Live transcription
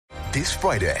This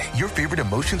Friday, your favorite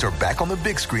emotions are back on the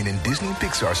big screen in Disney and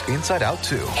Pixar's Inside Out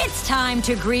 2. It's time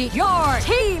to greet your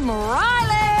Team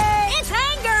Riley. It's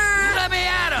anger. Let me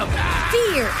at him.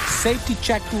 Fear. Safety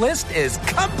checklist is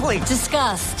complete.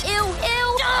 Disgust. Ew,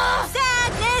 ew.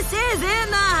 Sadness is in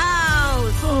the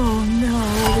house. Oh, no.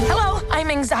 Hello, I'm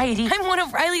anxiety. I'm one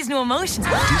of Riley's new emotions.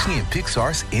 Disney and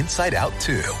Pixar's Inside Out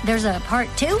 2. There's a part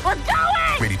 2? We're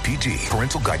going! Rated PG.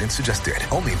 Parental guidance suggested.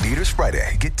 Only in theaters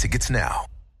Friday. Get tickets now.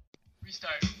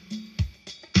 Restart.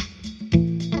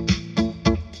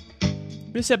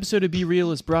 This episode of Be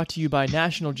Real is brought to you by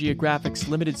National Geographic's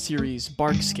limited series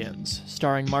Barkskins,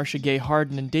 starring Marcia Gay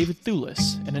Harden and David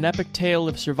Thewlis, in an epic tale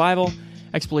of survival,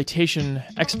 exploitation,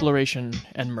 exploration,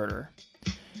 and murder.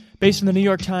 Based on the New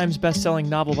York Times best-selling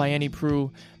novel by Annie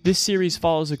Proulx, this series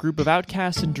follows a group of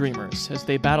outcasts and dreamers as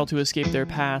they battle to escape their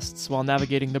pasts while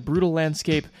navigating the brutal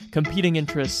landscape, competing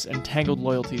interests, and tangled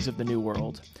loyalties of the new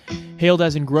world. Hailed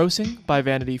as engrossing by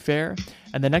Vanity Fair,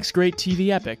 and the next great TV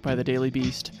epic by the Daily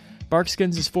Beast,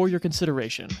 Barkskins is for your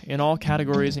consideration in all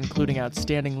categories including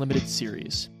Outstanding Limited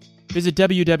Series. Visit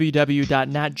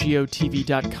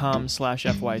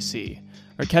www.natgeotv.com/FYC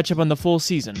or catch up on the full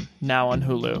season, now on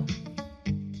Hulu.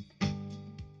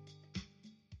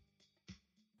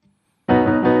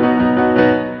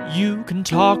 You can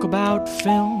talk about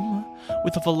film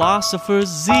with a philosopher's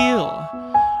zeal,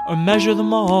 or measure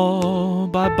them all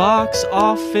by box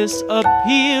office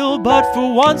appeal, but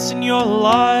for once in your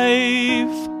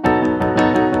life,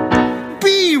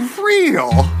 be real!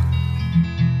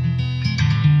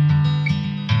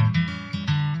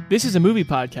 This is a movie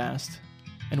podcast,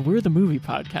 and we're the movie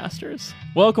podcasters.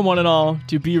 Welcome one and all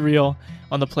to Be Real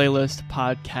on the Playlist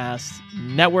Podcast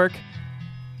Network.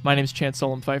 My name is Chance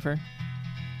Solom Pfeiffer.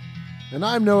 And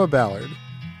I'm Noah Ballard.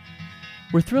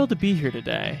 We're thrilled to be here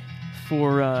today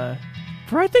for I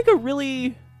think a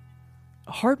really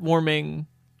heartwarming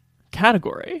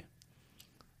category.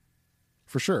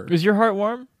 For sure. Is your heart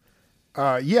warm?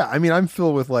 Yeah, I mean, I'm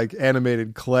filled with like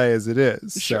animated clay as it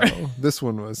is. Sure. So this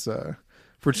one was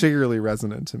particularly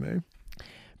resonant to me.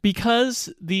 Because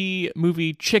the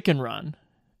movie Chicken Run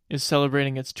is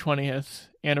celebrating its 20th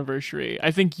anniversary,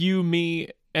 I think you, me,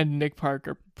 and Nick Park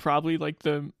are probably like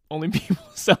the only people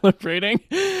celebrating.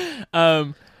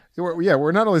 We're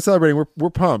not only celebrating, we're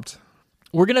pumped.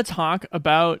 We're going to talk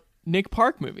about Nick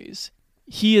Park movies.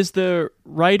 He is the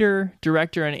writer,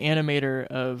 director, and animator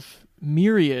of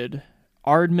myriad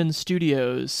Aardman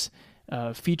Studios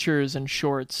features and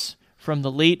shorts from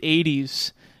the late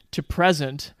 80s to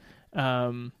present,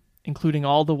 including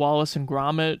all the Wallace and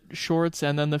Gromit shorts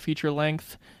and then the feature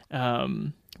length.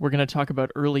 We're going to talk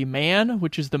about Early Man,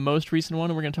 which is the most recent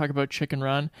one, and we're going to talk about Chicken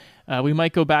Run. We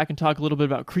might go back and talk a little bit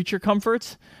about Creature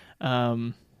Comforts.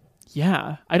 I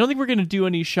don't think we're going to do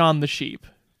any Shaun the Sheep,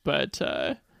 but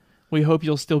we hope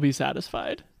you'll still be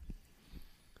satisfied.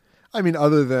 I mean,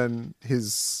 other than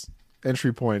his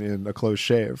entry point in A Close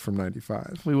Shave from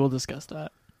 95. We will discuss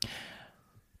that.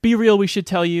 Be Real, we should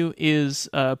tell you, is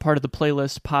part of the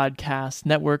Playlist Podcast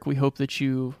Network. We hope that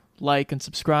you like and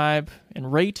subscribe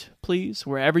and rate, please,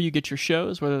 wherever you get your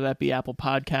shows, whether that be Apple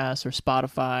Podcasts or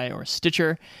Spotify or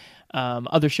Stitcher.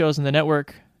 Other shows in the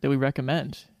network that we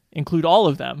recommend include all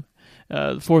of them.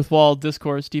 The Fourth Wall,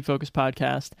 Discourse, Defocus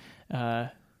Podcast.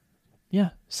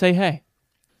 Say hey.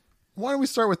 Why don't we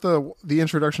start with the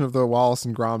introduction of the Wallace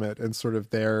and Gromit and sort of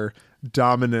their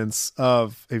dominance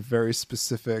of a very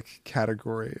specific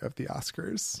category of the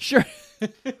Oscars? Sure.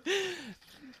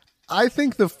 I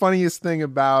think the funniest thing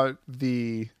about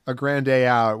A Grand Day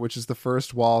Out, which is the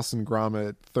first Wallace and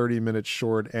Gromit 30-minute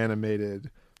short animated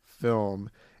film,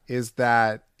 is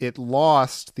that it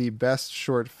lost the best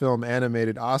short film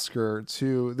animated Oscar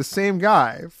to the same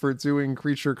guy for doing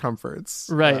Creature Comforts.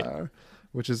 Right.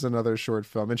 Which is another short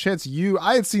film. And Chance,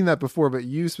 I had seen that before, but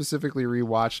you specifically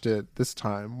rewatched it this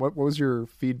time. What was your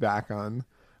feedback on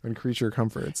Creature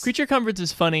Comforts? Creature Comforts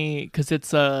is funny because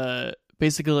it's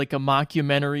basically like a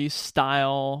mockumentary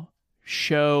style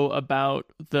show about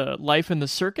the life in the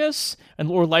circus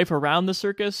or life around the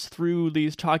circus through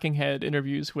these talking head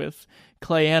interviews with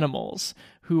clay animals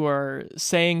who are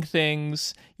saying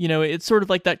things. You know, it's sort of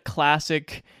like that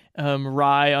classic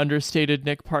wry, understated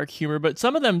Nick Park humor, but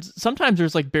sometimes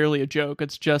there's like barely a joke.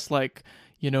 It's just like,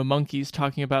 you know, monkeys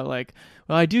talking about like,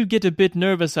 well, I do get a bit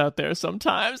nervous out there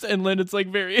sometimes. And then it's like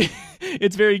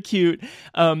it's very cute.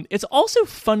 It's also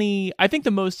funny. I think the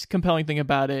most compelling thing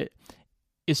about it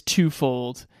is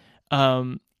twofold.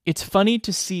 It's funny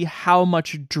to see how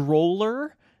much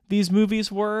droller these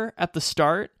movies were at the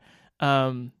start.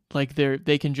 Like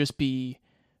they can just be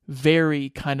very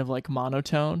kind of like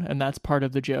monotone, and that's part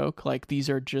of the joke. Like these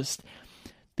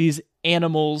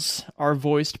animals are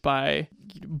voiced by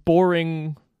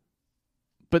boring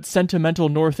but sentimental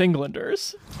North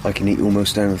Englanders. I can eat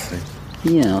almost anything.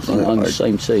 Yeah, I think I'm the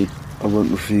same too. I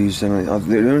won't refuse anything.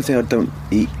 The only thing I don't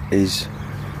eat is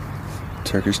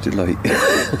Turkish delight.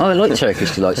 I like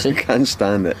Turkish delight. See? I can't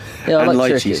stand it. Yeah, I and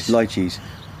like lychees. Lychees.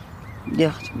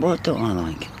 Yeah, what don't I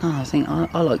like? No, I think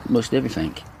I like most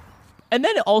everything. And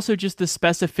then also just the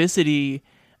specificity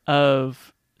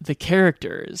of the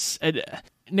characters.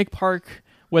 Nick Park,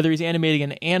 whether he's animating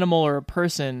an animal or a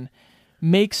person,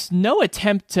 makes no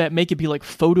attempt to make it be like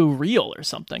photoreal or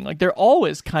something. Like they're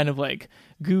always kind of like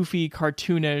goofy,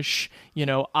 cartoonish,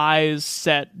 eyes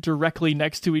set directly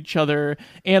next to each other,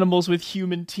 animals with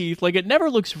human teeth. Like it never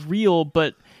looks real,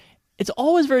 but it's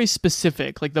always very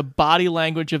specific. Like the body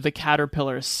language of the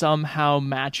caterpillar somehow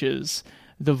matches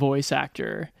the voice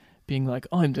actor being like,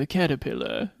 I'm the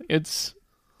caterpillar. It's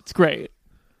great.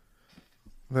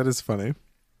 That is funny.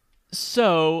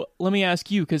 So let me ask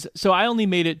you, because I only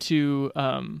made it to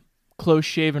Close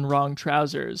Shave and Wrong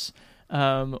Trousers.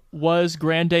 Was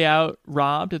Grand Day Out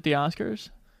robbed at the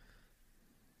Oscars?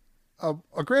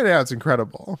 A Grand Day Out's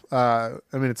incredible.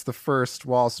 It's the first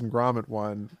Wallace and Gromit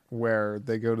one where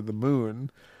they go to the moon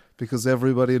because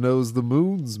everybody knows the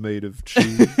moon's made of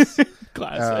cheese.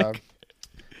 Classic.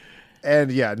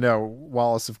 And yeah, no,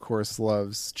 Wallace of course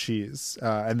loves cheese.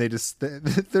 And there's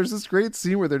this great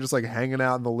scene where they're just like hanging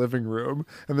out in the living room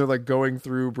and they're like going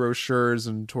through brochures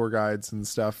and tour guides and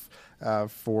stuff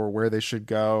for where they should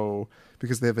go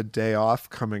because they have a day off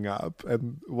coming up.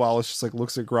 And Wallace just like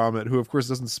looks at Gromit, who of course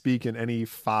doesn't speak in any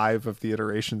 5 of the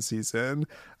iteration season.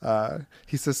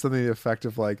 He says something to the effect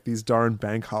of like, these darn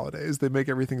bank holidays, they make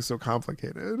everything so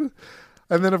complicated.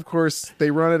 And then, of course, they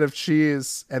run out of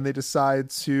cheese and they decide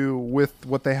to, with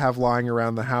what they have lying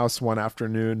around the house one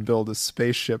afternoon, build a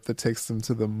spaceship that takes them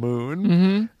to the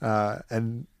moon. Mm-hmm.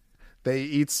 And they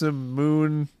eat some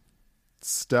moon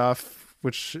stuff,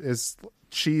 which is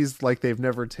cheese like they've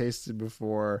never tasted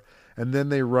before. And then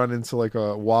they run into like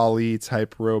a Wall-E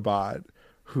type robot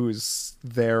who's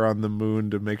there on the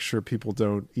moon to make sure people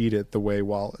don't eat it the way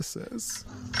Wallace is.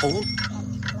 Oh.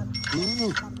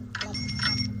 Mm.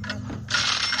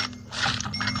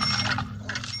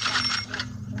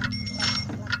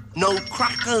 No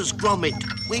crackers, Gromit.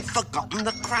 We've forgotten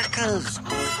the crackers.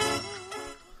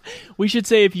 We should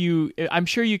say I'm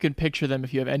sure you can picture them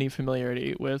if you have any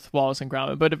familiarity with Wallace and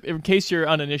Gromit, but in case you're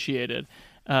uninitiated,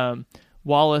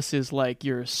 Wallace is like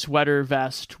your sweater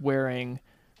vest wearing,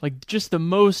 like just the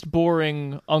most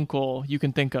boring uncle you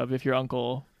can think of if your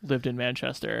uncle lived in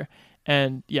Manchester.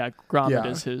 And yeah, Gromit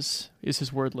is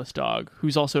his wordless dog,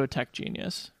 who's also a tech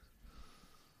genius.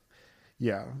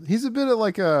 Yeah, he's a bit of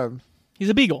like he's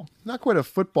a beagle. Not quite a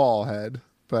football head,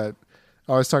 but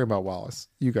I was talking about Wallace.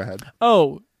 You go ahead.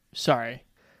 Oh, sorry.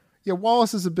 Yeah,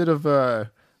 Wallace is a bit of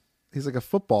he's like a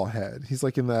football head. He's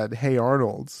like in that Hey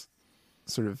Arnold's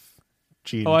sort of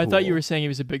gene I pool. thought you were saying he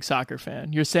was a big soccer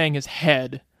fan. You're saying his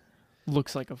head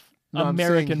looks like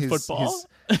American football.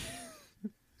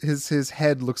 His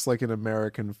head looks like an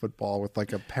American football with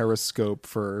like a periscope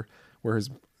for where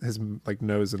his like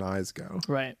nose and eyes go.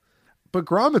 Right. But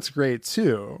Gromit's great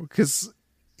too, because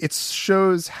it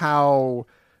shows how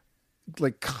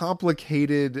like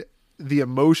complicated the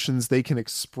emotions they can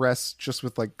express just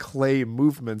with like clay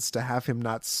movements to have him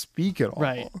not speak at all.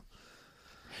 Right.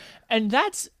 And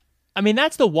that's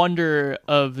the wonder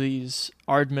of these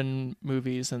Aardman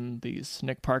movies and these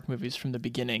Nick Park movies from the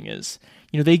beginning is,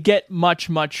 they get much,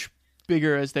 much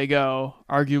bigger as they go,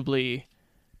 arguably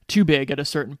too big at a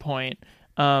certain point.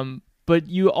 But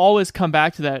you always come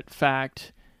back to that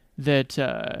fact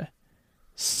that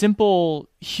simple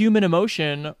human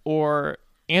emotion or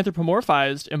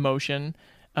anthropomorphized emotion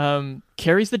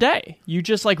carries the day. You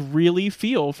just like really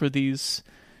feel for these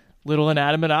little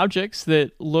inanimate objects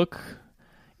that look,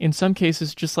 in some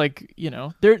cases, just like,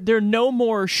 they're no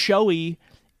more showy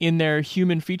in their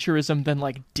human featureism than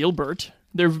like Dilbert.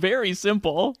 They're very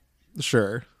simple.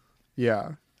 Sure.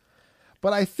 Yeah.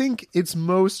 But I think it's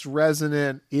most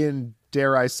resonant in,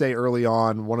 dare I say, early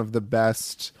on, one of the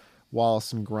best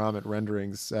Wallace and Gromit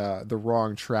renderings, The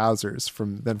Wrong Trousers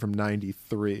from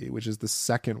 93, which is the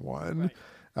second one,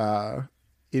 right.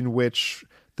 In which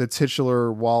the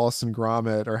titular Wallace and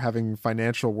Gromit are having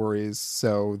financial worries,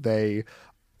 so they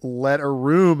let a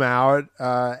room out,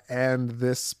 and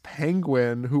this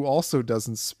penguin, who also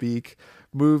doesn't speak,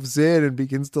 moves in and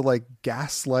begins to like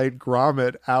gaslight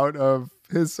Gromit out of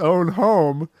his own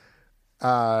home,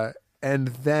 and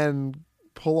then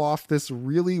pull off this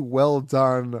really well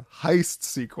done heist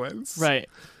sequence. Right.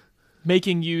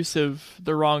 making use of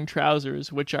the wrong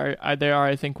trousers, which they are,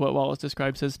 I think, what Wallace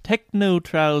describes as techno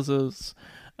trousers.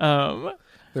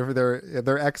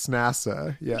 They're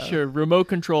ex-NASA, yeah. Sure, remote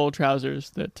control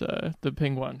trousers that the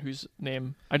penguin, whose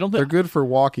name I don't think they're good for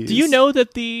walkies. Do you know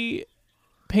that the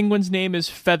penguin's name is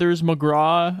Feathers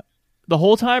McGraw the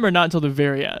whole time, or not until the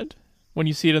very end when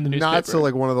you see it in the newspaper? Not till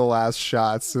like one of the last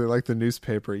shots, like the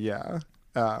newspaper, yeah.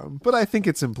 But I think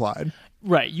it's implied.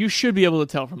 Right, you should be able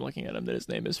to tell from looking at him that his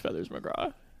name is Feathers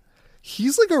McGraw.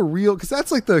 He's like a real, because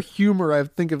that's like the humor I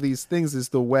think of these things, is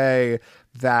the way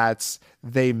that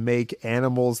they make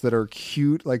animals that are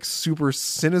cute like super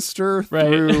sinister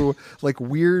through like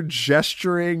weird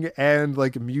gesturing and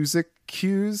like music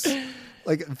cues.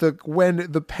 Like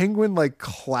when the penguin like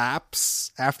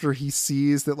claps after he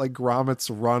sees that like grommets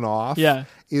run off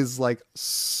is like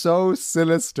so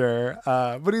sinister,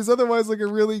 but he's otherwise like a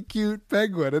really cute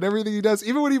penguin, and everything he does,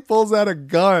 even when he pulls out a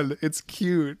gun, it's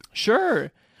cute.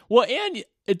 Sure. Well, and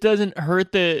it doesn't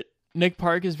hurt that Nick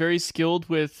Park is very skilled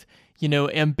with,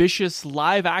 ambitious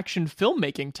live action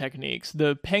filmmaking techniques.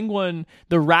 The penguin,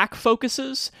 the rack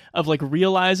focuses of like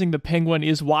realizing the penguin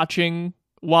is watching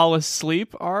Wallace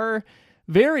sleep are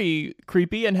very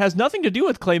creepy and has nothing to do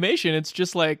with claymation. It's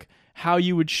just like how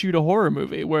you would shoot a horror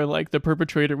movie where like the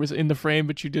perpetrator was in the frame,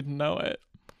 but you didn't know it.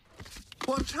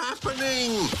 What's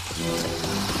happening?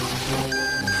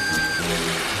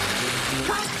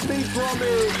 Catch me,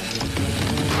 Gromit!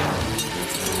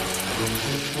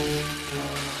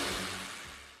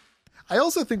 I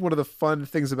also think one of the fun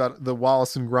things about the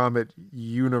Wallace and Gromit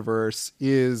universe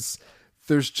is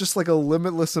there's just like a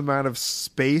limitless amount of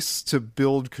space to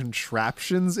build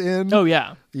contraptions in. Oh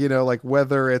yeah. Like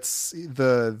whether it's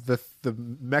the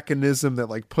mechanism that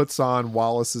like puts on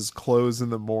Wallace's clothes in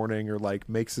the morning or like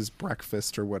makes his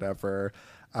breakfast or whatever.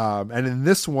 And in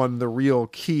this one, the real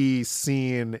key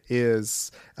scene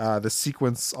is the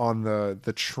sequence on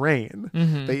the train.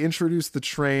 Mm-hmm. They introduce the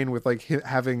train with like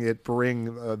having it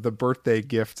bring the birthday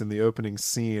gift in the opening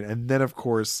scene. And then, of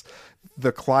course,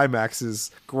 the climax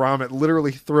is Gromit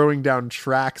literally throwing down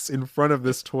tracks in front of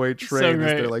this toy train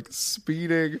as they're like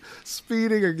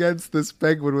speeding against this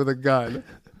penguin with a gun.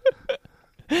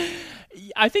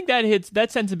 I think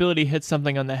that sensibility hits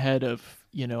something on the head of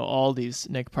all these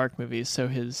Nick Park movies. So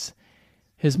his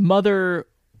mother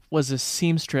was a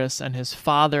seamstress and his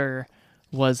father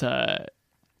was an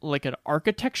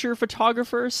architecture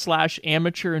photographer /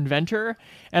 amateur inventor.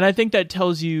 And I think that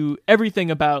tells you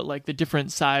everything about like the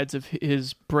different sides of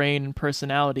his brain and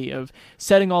personality of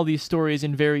setting all these stories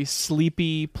in very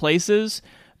sleepy places,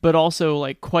 but also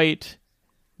like quite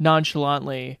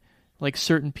nonchalantly, like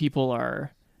certain people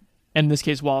are, in this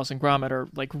case Wallace and Gromit, are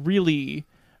like really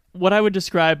what I would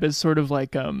describe as sort of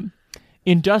like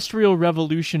Industrial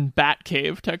Revolution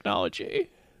Batcave technology.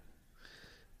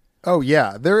 Oh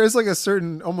yeah, there is like a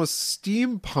certain almost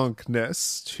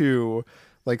steampunkness to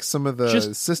like some of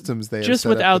the systems they have just set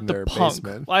without up in the their punk.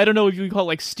 basement. I don't know if you would call it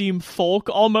like steam folk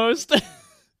almost.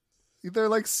 They're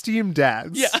like steam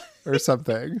dads or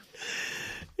something.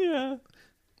 Yeah,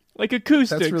 like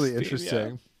acoustic. That's really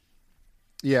interesting.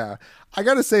 Yeah, I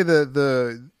gotta say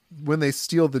the when they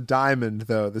steal the diamond,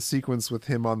 though, the sequence with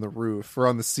him on the roof or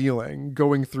on the ceiling,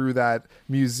 going through that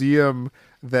museum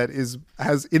that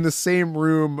has in the same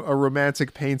room a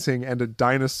romantic painting and a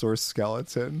dinosaur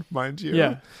skeleton, mind you.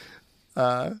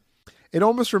 Yeah. It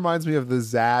almost reminds me of the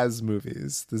Zaz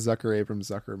movies, the Abrams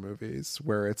Zucker movies,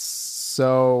 where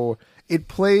it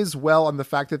plays well on the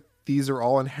fact that these are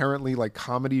all inherently like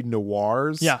comedy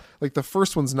noirs. Yeah. Like the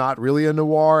first one's not really a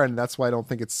noir, and that's why I don't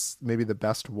think it's maybe the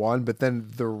best one. But then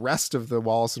the rest of the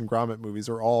Wallace and Gromit movies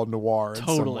are all noir in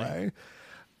some way.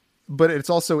 But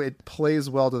it plays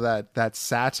well to that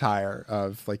satire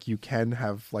of like you can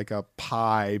have like a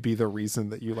pie be the reason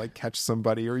that you like catch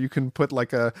somebody, or you can put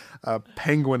like a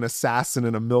penguin assassin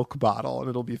in a milk bottle and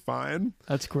it'll be fine.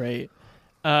 That's great.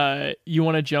 You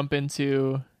want to jump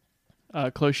into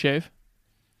Close Shave?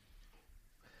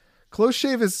 Close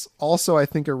Shave is also, I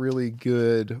think, a really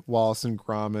good Wallace and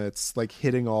Gromit's, like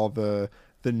hitting all the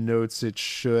notes it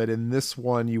should. In this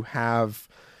one, you have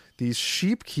these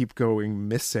sheep keep going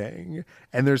missing,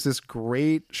 and there's this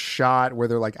great shot where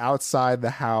they're like outside the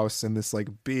house and this like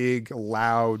big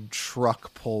loud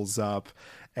truck pulls up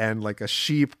and like a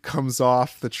sheep comes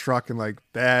off the truck and like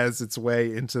bears its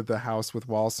way into the house with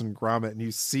Wallace and Gromit, and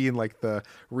you see in like the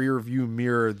rear view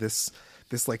mirror this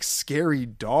like scary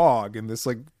dog and this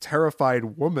like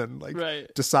terrified woman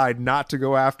like decide not to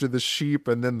go after the sheep,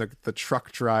 and then the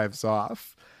truck drives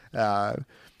off.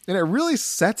 And it really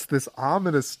sets this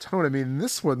ominous tone. I mean,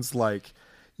 this one's like,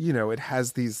 it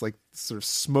has these like sort of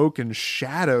smoke and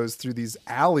shadows through these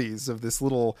alleys of this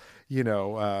little,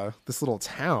 this little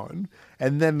town.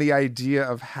 And then the idea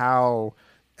of how,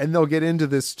 and they'll get into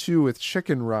this too with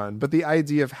Chicken Run, but the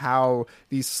idea of how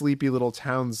these sleepy little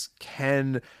towns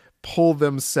can pull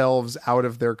themselves out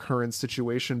of their current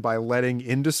situation by letting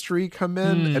industry come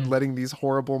in and letting these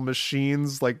horrible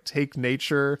machines like take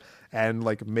nature and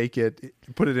like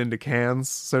put it into cans,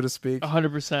 so to speak.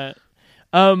 100%.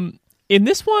 In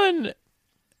this one,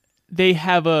 they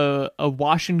have a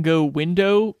wash and go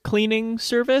window cleaning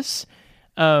service.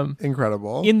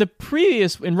 Incredible.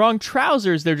 In Wrong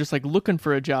Trousers, they're just like looking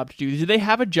for a job to do. Do they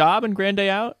have a job in Grand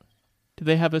Day Out? Do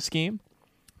they have a scheme?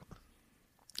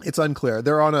 It's unclear.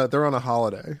 They're on a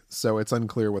holiday, so it's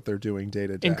unclear what they're doing day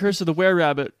to day. In Curse of the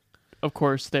Were-Rabbit, of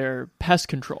course, they're pest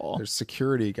control. They're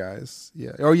security guys.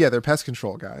 Yeah. Oh yeah, they're pest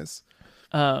control guys.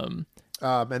 And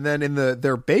then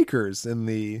they're bakers in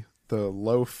the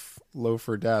loaf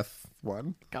for death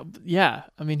one. God, yeah.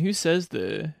 I mean, who says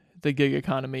the gig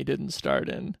economy didn't start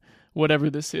in whatever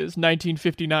this is,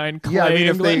 1959 Clay, yeah, I mean,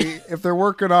 England? if they're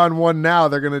working on one now,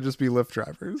 they're going to just be Lyft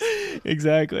drivers.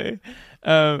 Exactly.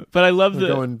 But I love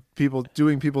doing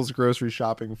people's grocery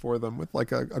shopping for them with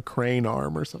like a crane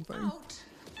arm or something. Out.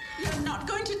 You're not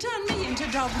going to turn me into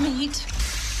dog meat.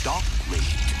 Dog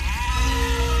meat?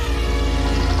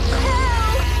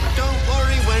 Don't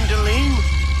worry, Wendeline.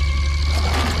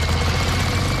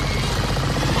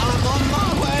 I'm on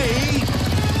my way.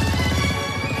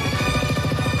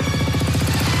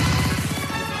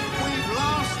 We've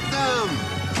lost them.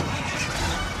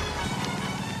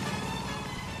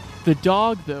 The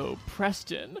dog, though,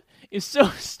 Preston, is so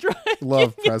striking.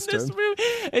 Love In Preston. this movie.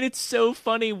 And it's so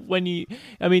funny when you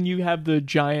have the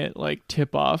giant like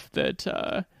tip off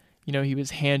that he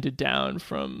was handed down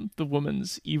from the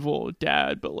woman's evil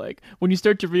dad, but like when you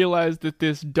start to realize that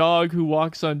this dog who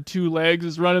walks on two legs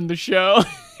is running the show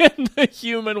and the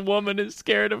human woman is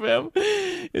scared of him,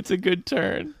 it's a good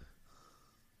turn.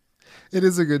 It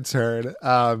is a good turn.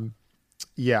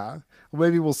 Yeah.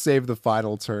 Maybe we'll save the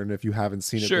final turn if you haven't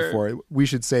seen it before. We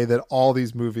should say that all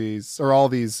these movies or all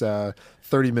these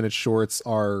 30-minute shorts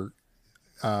are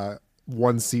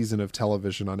one season of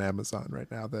television on Amazon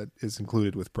right now that is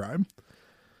included with Prime.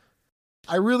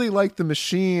 I really like the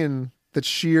machine that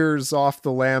shears off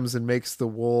the lambs and makes the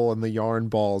wool and the yarn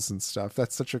balls and stuff.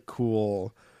 That's such a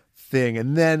cool thing.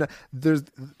 And then there's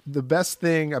the best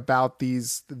thing about the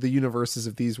universes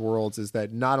of these worlds is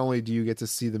that not only do you get to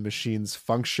see the machines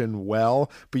function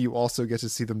well, but you also get to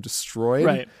see them destroyed,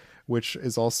 right? Which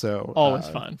is also always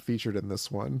fun, featured in this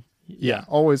one. Yeah,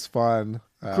 always fun.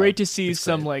 Great to see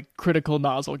some like critical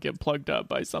nozzle get plugged up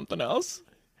by something else.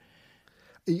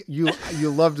 You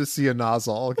love to see a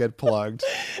nozzle get plugged.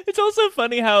 It's also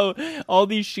funny how all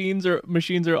these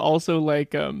machines are also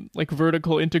like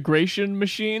vertical integration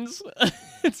machines.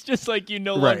 It's just like you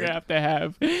no longer have to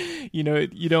have,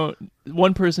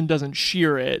 one person doesn't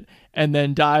shear it and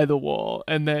then dye the wool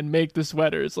and then make the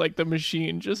sweaters. Like the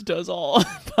machine just does all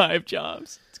 5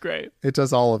 jobs. It's great. It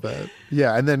does all of it.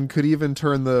 Yeah, and then could even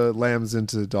turn the lambs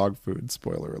into dog food.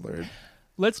 Spoiler alert.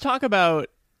 Let's talk about,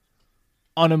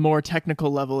 on a more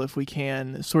technical level, if we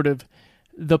can, sort of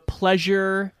the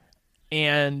pleasure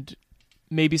and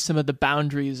maybe some of the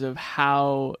boundaries of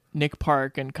how Nick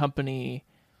Park and company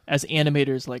as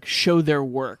animators like show their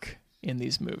work in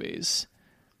these movies.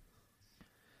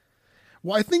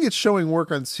 Well, I think it's showing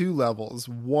work on 2 levels.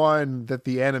 One, that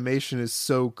the animation is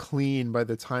so clean by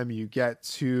the time you get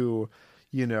to,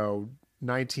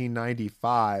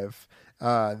 1995,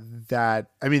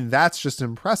 that's just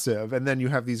impressive. And then you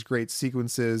have these great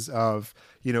sequences of,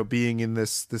 being in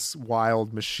this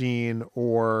wild machine,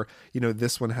 or,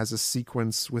 this one has a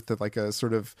sequence with like a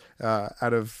sort of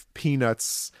out of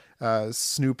Peanuts,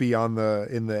 Snoopy in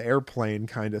the airplane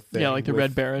kind of thing. Yeah, like the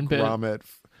Red Baron bit.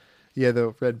 Yeah,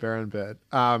 the Red Baron bit.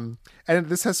 And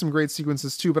this has some great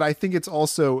sequences too, but I think it's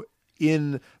also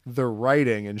in the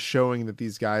writing and showing that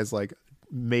these guys like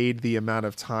made the amount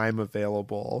of time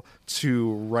available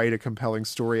to write a compelling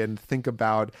story and think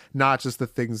about not just the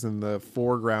things in the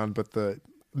foreground, but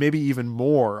maybe even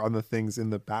more on the things in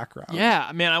the background. Yeah,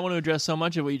 man, I want to address so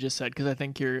much of what you just said, because I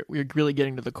think you're really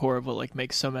getting to the core of what like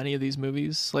makes so many of these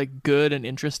movies like good and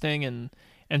interesting and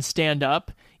stand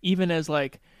up, even as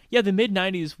like, yeah, the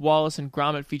mid-90s Wallace and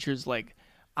Gromit features, like,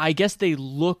 I guess they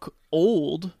look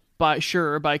old by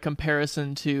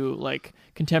comparison to like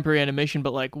contemporary animation,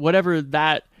 but like whatever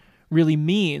that really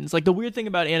means. Like the weird thing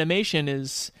about animation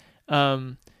is,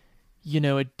 it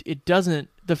doesn't,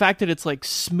 the fact that it's like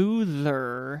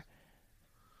smoother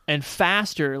and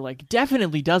faster, like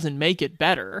definitely doesn't make it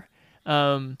better.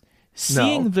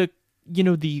 Seeing the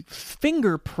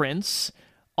fingerprints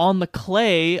on the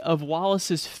clay of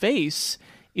Wallace's face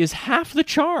is half the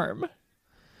charm.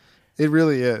 It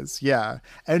really is, yeah.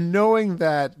 And knowing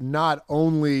that not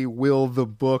only will the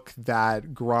book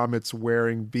that Gromit's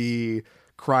wearing be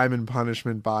Crime and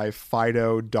Punishment by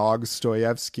Fido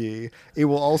Dostoevsky, it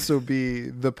will also be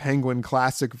the Penguin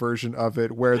classic version of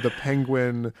it, where the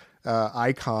penguin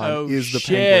icon is the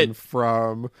penguin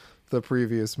from the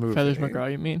previous movie. Feathers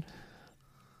McGraw, you mean?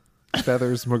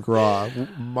 Feathers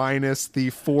McGraw, minus the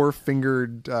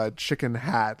four-fingered chicken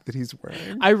hat that he's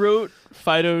wearing. I wrote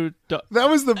Fido. That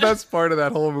was the best part of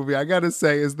that whole movie, I gotta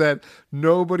say, is that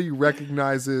nobody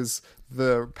recognizes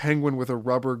the penguin with a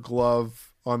rubber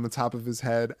glove on the top of his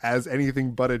head as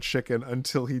anything but a chicken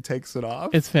until he takes it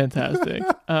off. It's fantastic.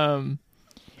 And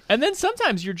then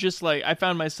sometimes you're just like, I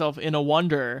found myself in a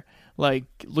wonder, like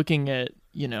looking at,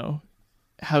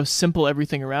 how simple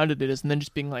everything around it is, and then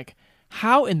just being like,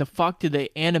 how in the fuck did they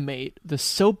animate the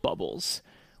soap bubbles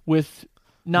with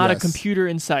not a computer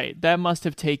in sight? That must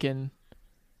have taken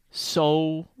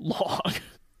so long.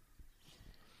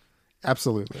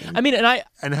 Absolutely. I mean,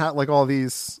 and how like all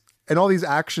these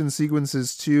action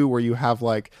sequences too, where you have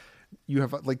like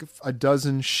a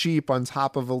dozen sheep on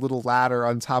top of a little ladder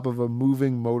on top of a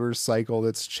moving motorcycle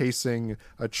that's chasing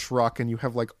a truck, and you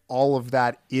have like all of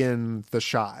that in the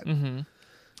shot. Mm-hmm.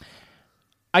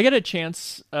 I got a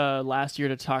chance last year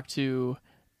to talk to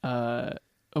a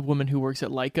woman who works at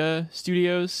Leica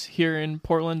Studios here in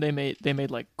Portland. They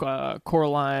made like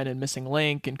Coraline and Missing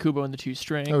Link and Kubo and the Two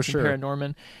Strings and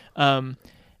Paranorman.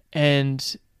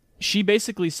 And she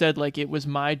basically said like it was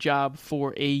my job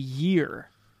for a year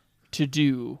to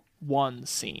do one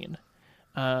scene.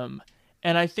 And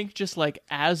I think just like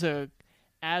as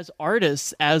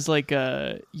artists, as like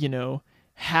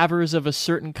havers of a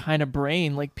certain kind of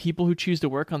brain, like people who choose to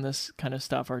work on this kind of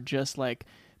stuff are just like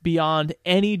beyond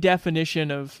any definition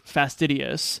of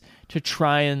fastidious to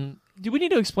try and... Do we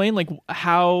need to explain like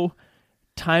how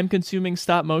time consuming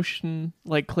stop motion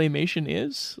like claymation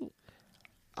is?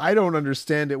 I don't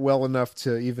understand it well enough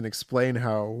to even explain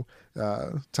how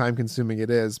time consuming it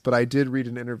is, but I did read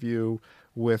an interview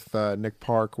with Nick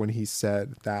Park when he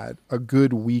said that a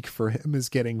good week for him is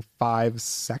getting 5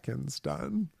 seconds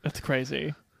done. That's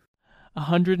crazy.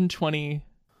 120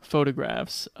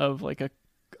 photographs of like a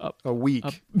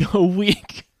week. A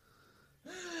week.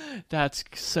 That's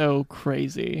so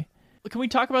crazy. Can we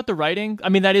talk about the writing? I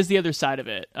mean, that is the other side of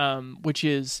it, which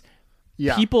is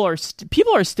people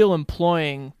are still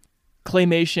employing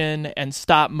claymation and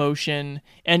stop motion,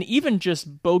 and even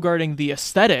just bogarting the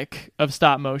aesthetic of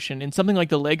stop motion in something like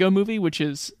the Lego Movie, which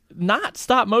is not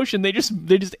stop motion. They just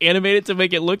animate it to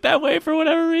make it look that way for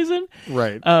whatever reason.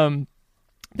 Right.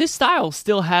 This style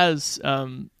still has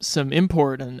some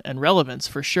import and relevance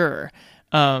for sure.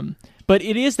 But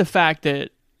it is the fact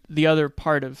that the other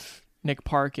part of Nick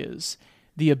Park is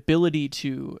the ability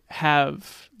to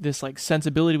have this like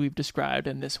sensibility we've described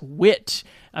and this wit.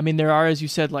 I mean, there are, as you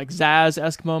said, like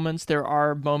Zaz-esque moments. There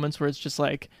are moments where it's just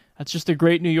like, that's just a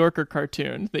great New Yorker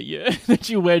cartoon that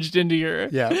you wedged into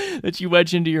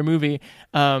your movie.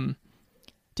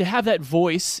 To have that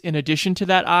voice in addition to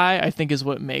that eye, I think is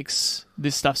what makes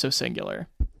this stuff so singular.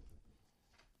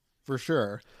 For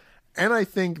sure. And I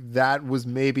think that was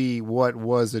maybe what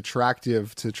was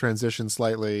attractive to transition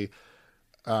slightly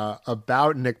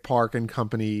about Nick Park and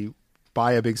company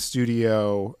by a big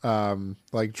studio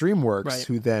like DreamWorks, right,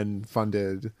 who then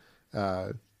funded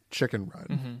Chicken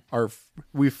Run. Mm-hmm.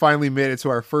 We finally made it to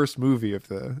our first movie of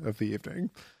the evening.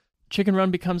 Chicken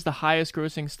Run becomes the highest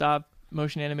grossing stop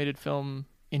motion animated film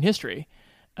in history,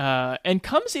 and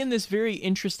comes in this very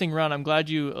interesting run. I'm glad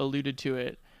you alluded to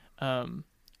it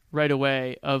right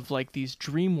away, of like these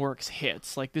DreamWorks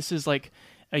hits. Like this is like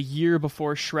a year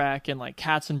before Shrek, and like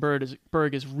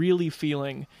Katzenberg is really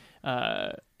feeling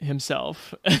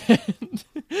himself.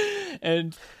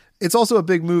 And it's also a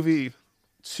big movie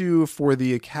too for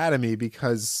the Academy,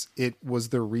 because it was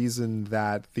the reason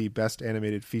that the Best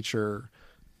Animated Feature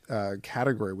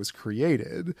category was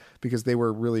created, because they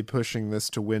were really pushing this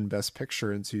to win Best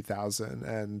Picture in 2000,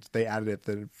 and they added it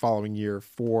the following year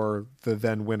for the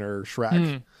then winner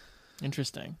Shrek.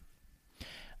 Interesting.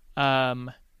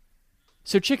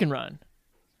 So Chicken Run,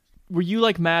 were you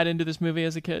like mad into this movie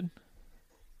as a kid?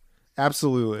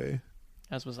 Absolutely.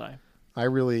 As was I. I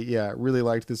really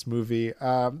liked this movie.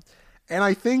 And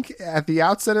I think at the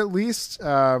outset, at least,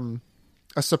 a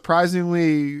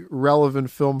surprisingly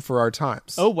relevant film for our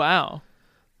times. Oh, wow.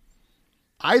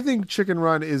 I think Chicken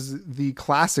Run is the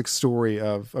classic story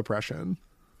of oppression.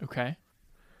 Okay.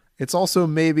 It's also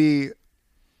maybe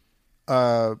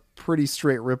a pretty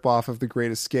straight ripoff of The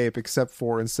Great Escape, except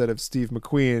for instead of Steve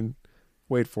McQueen,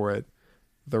 wait for it,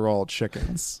 they're all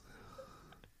chickens.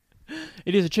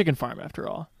 It is a chicken farm, after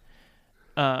all.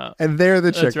 And they're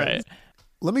the chickens. That's right.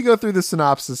 Let me go through the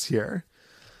synopsis here.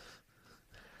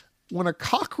 When a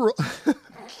cockerel...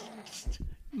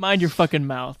 Mind your fucking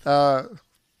mouth. I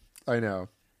know.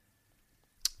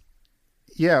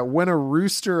 Yeah, when a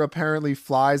rooster apparently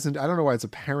flies into... I don't know why it's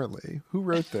apparently. Who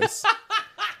wrote this?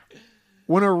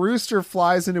 When a rooster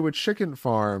flies into a chicken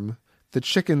farm, the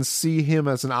chickens see him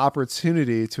as an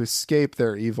opportunity to escape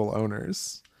their evil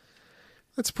owners.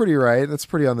 That's pretty right. That's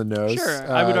pretty on the nose.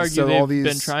 Sure. I would argue they've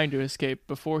been trying to escape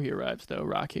before he arrives, though,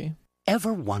 Rocky.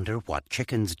 Ever wonder what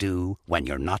chickens do when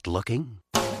you're not looking?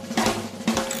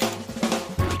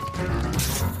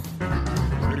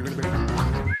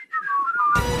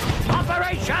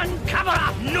 Operation Cover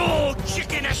Up! No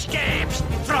chicken escapes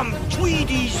from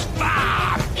Tweedy's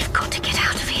farm! You've got to get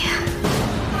out of here.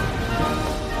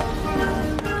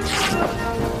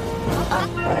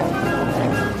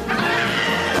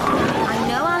 I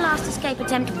know our last escape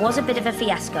attempt was a bit of a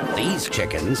fiasco. These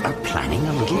chickens are planning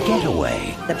a little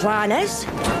getaway. The plan is,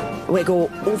 we go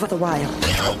over the wire.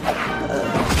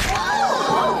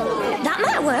 That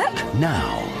might work.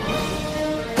 Now,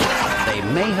 they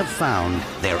may have found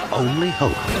their only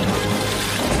hope.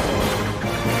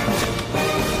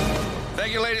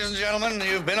 Thank you, ladies and gentlemen.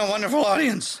 You've been a wonderful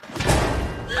audience.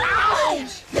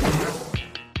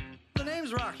 The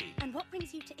name's Rocky. And what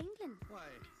brings you to England?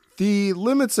 The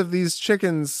limits of these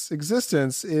chickens'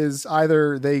 existence is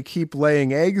either they keep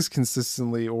laying eggs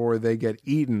consistently or they get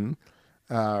eaten.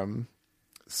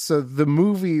 So the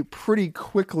movie pretty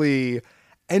quickly,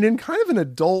 and in kind of an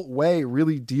adult way,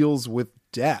 really deals with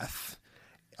death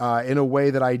in a way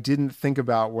that I didn't think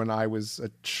about when I was a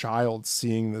child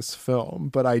seeing this film,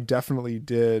 but I definitely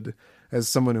did as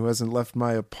someone who hasn't left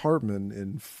my apartment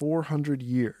in 400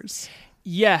 years.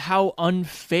 Yeah, how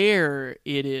unfair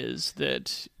it is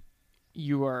that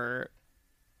you are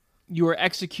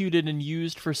executed and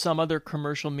used for some other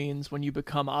commercial means when you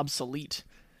become obsolete.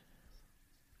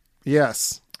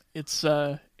 Yes. It's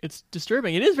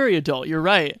disturbing. It is very adult. You're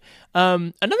right.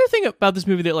 Another thing about this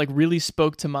movie that like really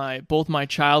spoke to both my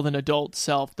child and adult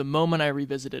self the moment I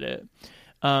revisited it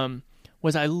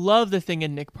was I love the thing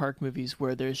in Nick Park movies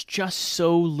where there's just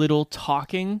so little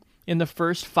talking in the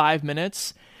first 5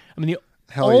 minutes. I mean, the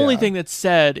only thing that's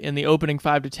said in the opening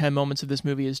 5 to 10 moments of this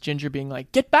movie is Ginger being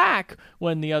like, "Get back,"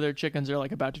 when the other chickens are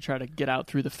like about to try to get out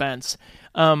through the fence.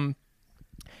 And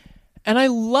I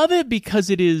love it because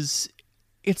it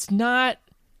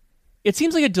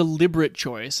seems like a deliberate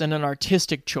choice and an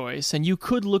artistic choice, and you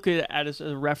could look at it as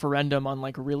a referendum on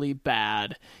like really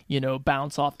bad,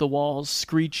 bounce off the walls,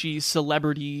 screechy,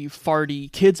 celebrity,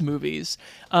 farty kids movies.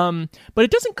 But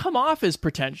it doesn't come off as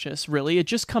pretentious, really. It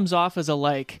just comes off as a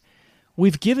like,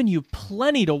 we've given you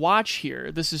plenty to watch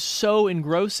here. This is so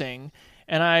engrossing.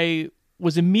 And I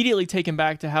was immediately taken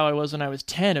back to how I was when I was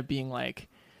 10 of being like,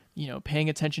 paying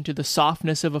attention to the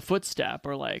softness of a footstep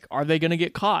or like, are they going to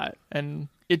get caught? And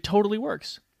it totally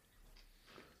works.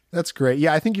 That's great.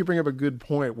 Yeah, I think you bring up a good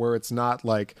point where it's not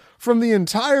like from the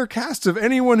entire cast of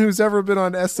anyone who's ever been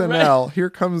on SNL, right. Here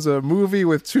comes a movie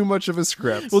with too much of a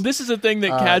script. Well, this is a thing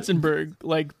that Katzenberg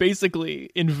like basically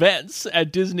invents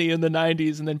at Disney in the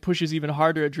 90s and then pushes even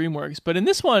harder at DreamWorks. But in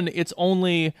this one, it's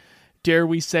only, dare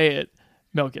we say it,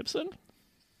 Mel Gibson.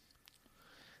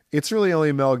 It's really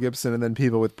only Mel Gibson and then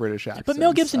people with British accents. But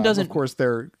Mel Gibson doesn't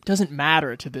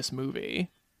matter to this movie.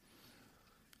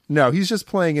 No, he's just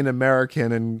playing an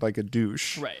American and like a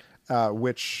douche. Right.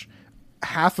 Which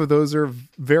half of those are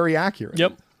very accurate.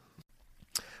 Yep.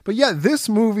 But yeah, this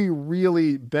movie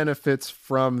really benefits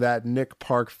from that Nick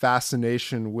Park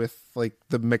fascination with like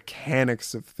the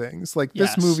mechanics of things. Like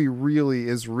this movie really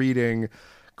is reading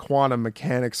Quantum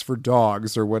Mechanics for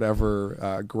Dogs or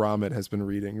whatever Gromit has been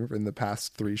reading in the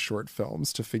past 3 short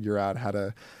films to figure out how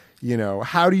to,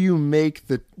 how do you make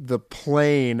the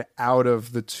plane out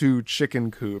of the 2 chicken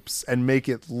coops and make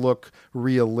it look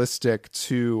realistic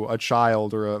to a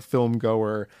child or a film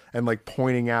goer, and like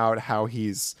pointing out how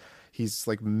he's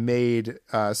like made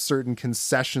certain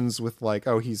concessions with like,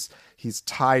 oh, he's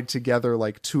tied together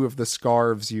like 2 of the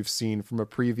scarves you've seen from a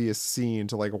previous scene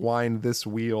to like wind this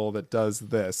wheel that does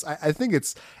this. I think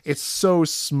it's so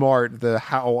smart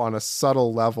how on a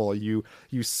subtle level you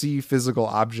see physical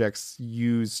objects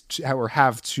used or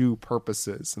have 2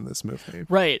 purposes in this movie.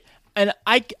 Right. And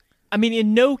I mean,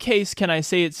 in no case can I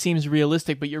say it seems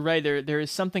realistic, but you're right. There is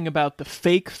something about the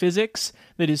fake physics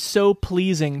that is so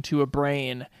pleasing to a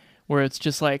brain, where it's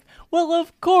just like, well,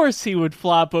 of course he would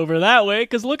flop over that way,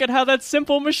 because look at how that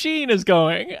simple machine is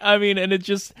going. I mean, and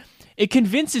it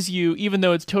convinces you, even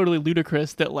though it's totally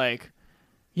ludicrous, that like,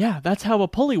 yeah, that's how a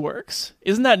pulley works.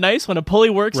 Isn't that nice when a pulley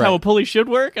works how a pulley should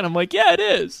work? And I'm like, yeah, it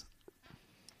is.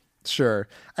 Sure.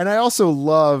 And I also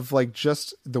love, like,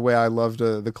 just the way I loved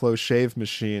the close shave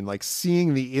machine, like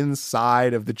seeing the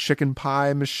inside of the chicken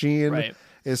pie machine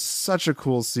is such a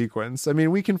cool sequence. I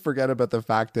mean, we can forget about the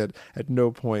fact that at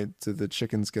no point do the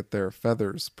chickens get their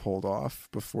feathers pulled off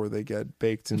before they get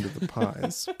baked into the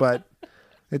pies, but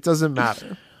it doesn't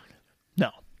matter. No.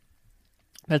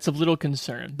 That's of little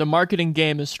concern. The marketing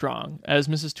game is strong. As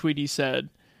Mrs. Tweedy said,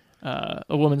 a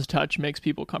woman's touch makes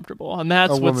people comfortable, and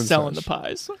that's what's selling the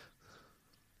pies.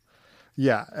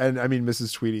 Yeah, and I mean,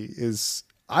 Mrs. Tweedy is,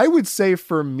 I would say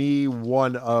for me,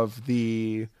 one of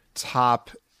the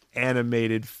top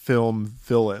animated film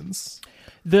villains.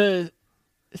 The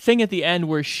thing at the end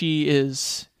where she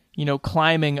is,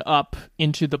 climbing up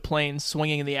into the plane,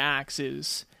 swinging the axe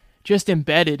is just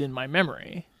embedded in my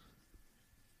memory.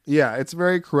 Yeah, it's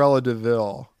very Cruella de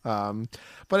Vil.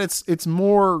 But it's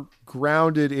more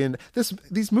grounded in this.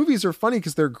 These movies are funny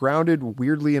because they're grounded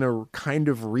weirdly in a kind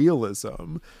of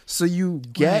realism. So you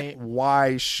get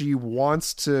why she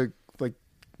wants to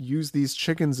use these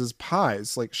chickens as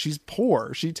pies. Like, she's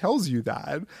poor. She tells you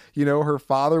that, her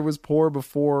father was poor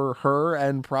before her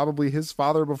and probably his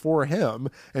father before him.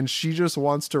 And she just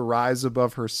wants to rise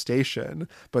above her station.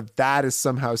 But that is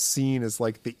somehow seen as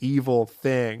like the evil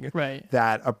thing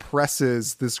that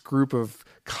oppresses this group of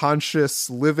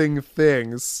conscious living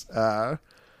things.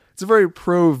 It's a very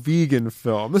pro-vegan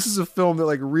film. This is a film that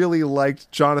really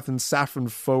liked Jonathan Safran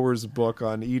Foer's book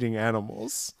on eating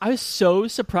animals. I was so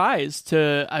surprised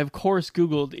I of course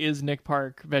Googled, is Nick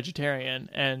Park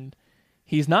vegetarian? And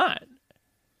he's not.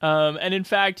 And in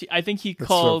fact, I think he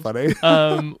called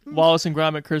Wallace and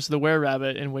Gromit Curse of the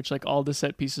Were-Rabbit, in which all the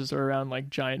set pieces are around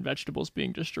giant vegetables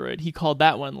being destroyed. He called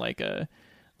that one like a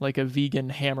vegan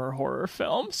hammer horror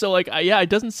film. So it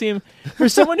doesn't seem, for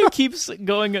someone who keeps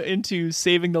going into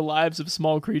saving the lives of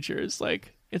small creatures,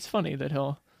 it's funny that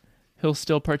he'll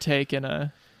still partake in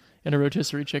a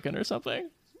rotisserie chicken or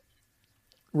something.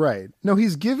 Right. No,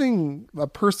 he's giving a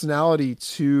personality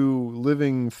to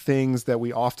living things that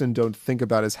we often don't think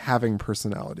about as having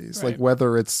personalities. Like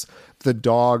whether it's the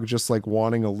dog just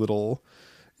wanting a little,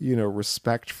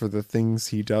 respect for the things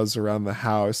he does around the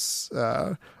house,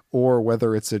 or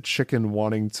whether it's a chicken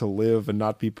wanting to live and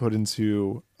not be put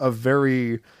into a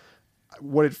very,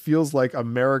 what it feels like,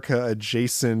 America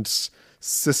adjacent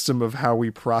system of how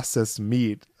we process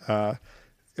meat. I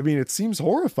mean, it seems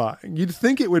horrifying. You'd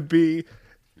think it would be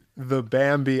the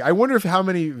Bambi. I wonder how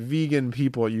many vegan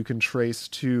people you can trace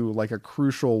to a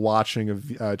crucial watching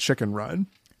of Chicken Run.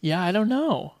 Yeah, I don't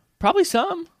know. Probably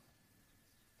some.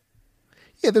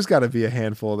 Yeah, there's got to be a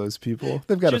handful of those people.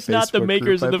 They've got just a Facebook not the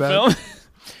makers group, of the film.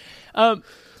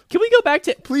 Can we go back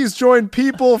to... Please join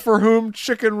people for whom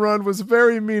Chicken Run was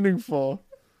very meaningful.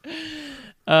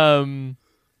 Can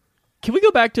we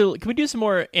go back to... Can we do some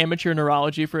more amateur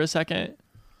neurology for a second?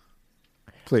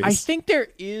 Please. I think there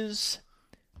is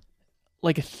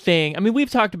a thing... I mean,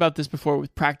 we've talked about this before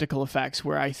with practical effects,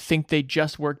 where I think they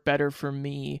just work better for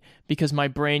me because my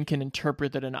brain can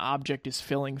interpret that an object is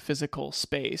filling physical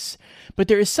space. But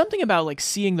there is something about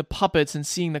seeing the puppets and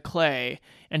seeing the clay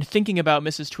and thinking about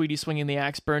Mrs. Tweedy swinging the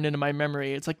axe burned into my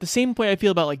memory. It's the same way I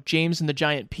feel about James and the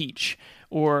Giant Peach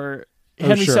or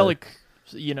Henry Selick,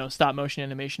 stop motion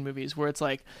animation movies, where it's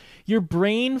your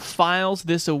brain files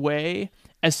this away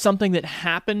as something that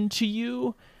happened to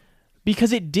you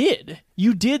because it did.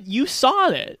 You saw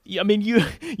it. I mean,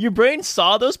 your brain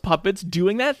saw those puppets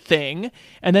doing that thing,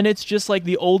 and then it's just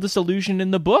the oldest illusion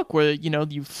in the book where,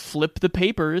 you flip the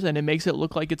papers and it makes it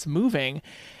look like it's moving.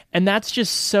 And that's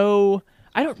just so...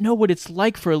 I don't know what it's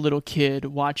like for a little kid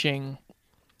watching,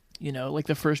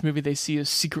 the first movie they see is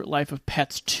Secret Life of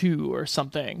Pets 2 or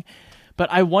something.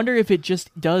 But I wonder if it just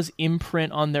does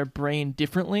imprint on their brain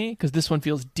differently, because this one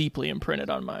feels deeply imprinted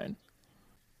on mine.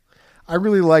 I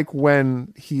really like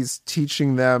when he's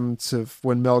teaching them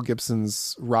when Mel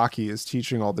Gibson's Rocky is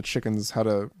teaching all the chickens how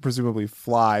to presumably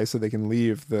fly so they can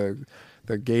leave the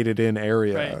gated in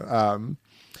area. Right.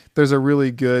 There's a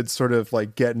really good sort of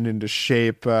getting into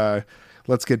shape,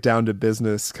 let's get down to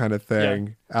business kind of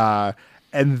thing. Yeah.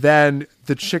 And then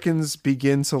the chickens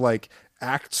begin to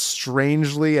act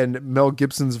strangely, and Mel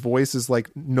Gibson's voice is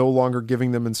no longer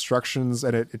giving them instructions,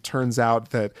 and it turns out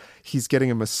that he's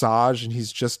getting a massage and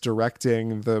he's just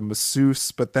directing the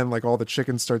masseuse, but then all the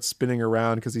chickens start spinning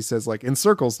around because he says in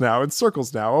circles now,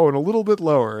 oh, and a little bit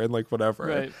lower, and whatever.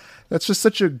 Right. That's just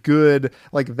such a good,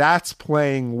 like, that's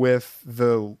playing with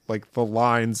the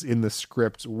lines in the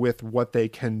script with what they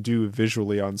can do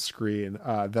visually on screen,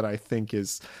 that I think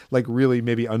is like really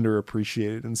maybe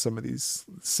underappreciated in some of these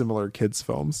similar kids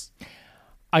films.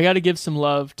 I got to give some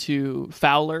love to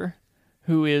Fowler,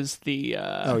 who is the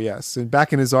oh yes, and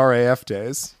back in his RAF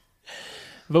days.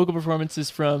 Vocal performances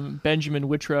from Benjamin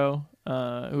Whitrow,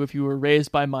 who, if you were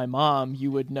raised by my mom,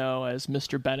 you would know as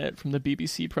Mr. Bennett from the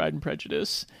BBC Pride and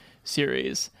Prejudice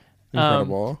series.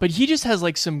 Incredible. But he just has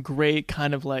like some great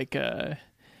kind of like,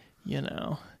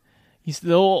 he's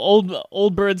the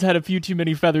old bird's had a few too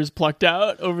many feathers plucked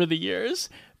out over the years,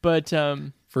 but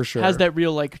for sure has that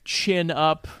real like chin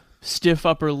up, stiff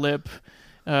upper lip,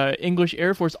 English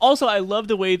Air Force. Also, I love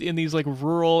the way in these like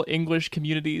rural English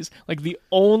communities, like the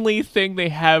only thing they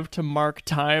have to mark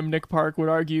time, Nick Park would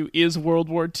argue, is World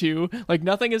War II. Like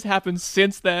nothing has happened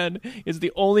since then. Is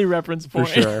the only reference point.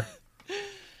 For sure.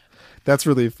 That's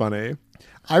really funny.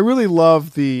 I really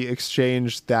love the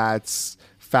exchange that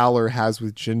Fowler has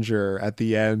with Ginger at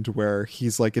the end, where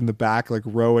he's like in the back, like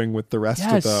rowing with the rest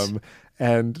of them.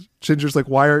 And Ginger's like,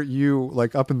 why aren't you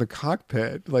like up in the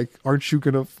cockpit? Like, aren't you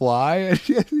going to fly? And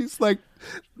he's like,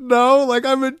 no, like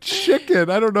I'm a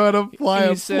chicken. I don't know how to fly a plane.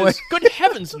 He says, good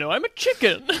heavens, no, I'm a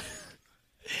chicken.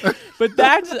 But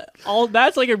that's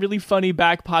like a really funny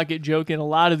back pocket joke in a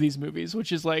lot of these movies,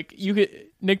 which is like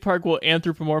Nick Park will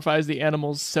anthropomorphize the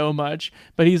animals so much,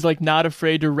 but he's like not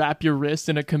afraid to wrap your wrist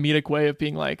in a comedic way of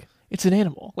being like, it's an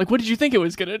animal. Like, what did you think it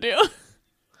was going to do?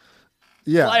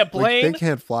 Yeah, fly a plane? Like, they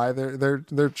can't fly.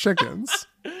 They're chickens.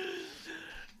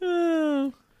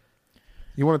 You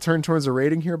want to turn towards a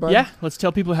rating here, bud? Yeah, let's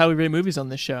tell people how we rate movies on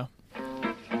this show.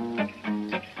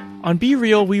 On Be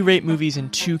Real, we rate movies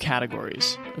in two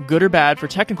categories: a good or bad for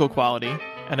technical quality,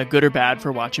 and a good or bad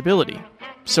for watchability.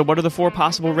 So what are the 4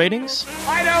 possible ratings?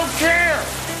 I don't care!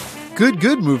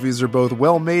 Good movies are both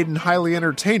well-made and highly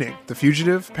entertaining. The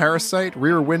Fugitive, Parasite,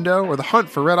 Rear Window, or The Hunt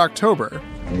for Red October.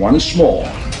 Once more,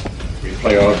 we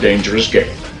play our dangerous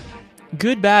game.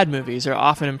 Good bad movies are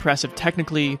often impressive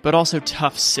technically, but also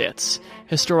tough sits.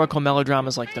 Historical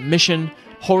melodramas like The Mission,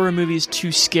 horror movies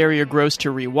too scary or gross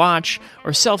to rewatch,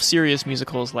 or self-serious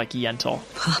musicals like Yentl.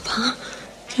 Papa,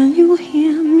 can you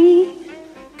hear me?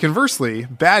 Conversely,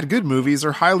 bad good movies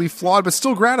are highly flawed but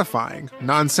still gratifying.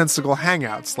 Nonsensical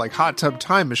hangouts like Hot Tub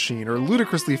Time Machine, or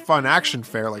ludicrously fun action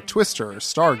fare like Twister or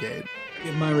Stargate.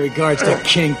 Give my regards to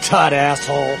King Tut,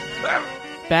 asshole.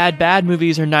 Bad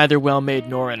movies are neither well-made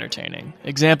nor entertaining.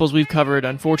 Examples we've covered,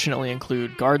 unfortunately,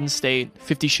 include Garden State,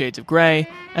 50 Shades of Grey,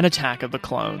 and Attack of the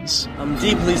Clones. I'm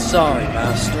deeply sorry,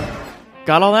 Master.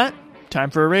 Got all that?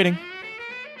 Time for a rating.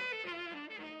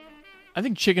 I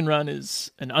think Chicken Run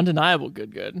is an undeniable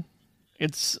good.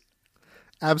 It's...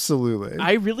 Absolutely.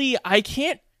 I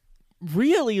can't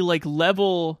really, like,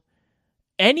 level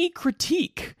any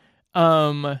critique.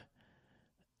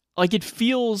 Like, it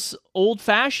feels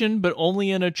old-fashioned, but only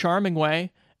in a charming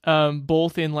way,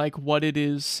 both in, like, what it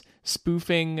is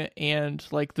spoofing and,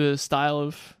 like, the style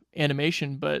of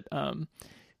animation. But,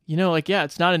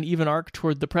 it's not an even arc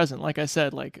toward the present. Like I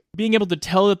said, like, being able to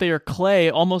tell that they are clay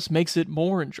almost makes it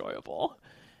more enjoyable.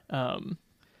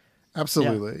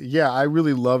 Absolutely. Yeah, I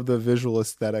really love the visual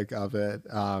aesthetic of it.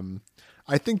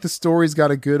 I think the story's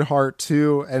got a good heart,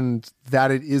 too, and that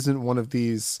it isn't one of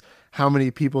these... how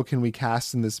many people can we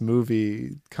cast in this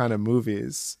movie kind of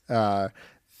movies,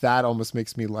 that almost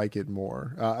makes me like it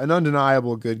more. An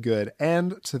undeniable good.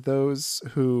 And to those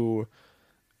who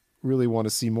really want to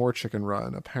see more Chicken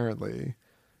Run, apparently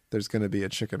there's going to be a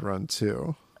Chicken Run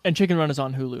too. And Chicken Run is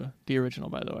on Hulu, the original,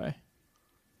 by the way.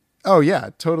 Oh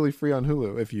yeah, totally free on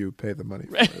Hulu if you pay the money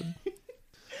for it.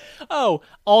 Oh,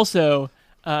 also,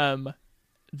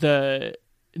 the...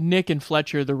 Nick and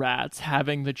Fletcher, the rats,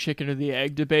 having the chicken or the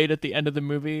egg debate at the end of the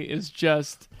movie is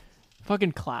just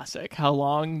fucking classic. How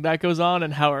long that goes on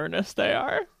and how earnest they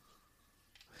are.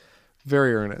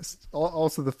 Very earnest.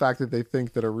 Also the fact that they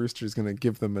think that a rooster is going to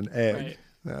give them an egg.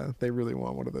 Right. They really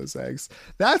want one of those eggs.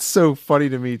 That's so funny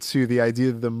to me too. The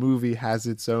idea that the movie has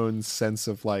its own sense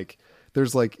of like,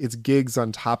 there's like it's gigs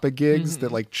on top of gigs,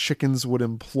 that like chickens would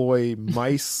employ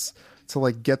mice to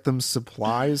like get them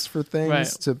supplies for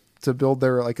things, to build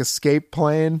their like escape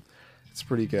plane. It's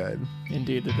pretty good.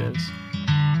 Indeed it is.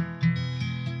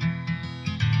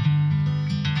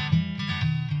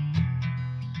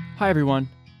 Hi everyone.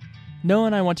 Noah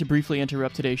and I want to briefly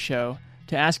interrupt today's show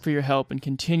to ask for your help in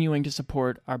continuing to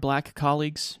support our Black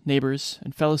colleagues, neighbors,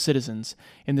 and fellow citizens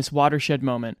in this watershed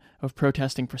moment of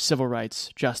protesting for civil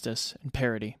rights, justice, and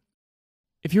parity.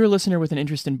 If you're a listener with an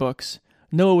interest in books,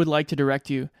 Noah would like to direct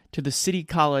you to the City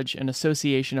College and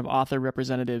Association of Author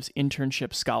Representatives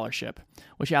Internship Scholarship,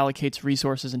 which allocates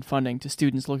resources and funding to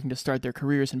students looking to start their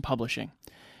careers in publishing.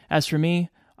 As for me,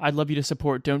 I'd love you to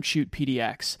support Don't Shoot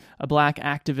PDX, a Black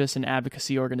activist and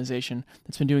advocacy organization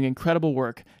that's been doing incredible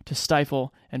work to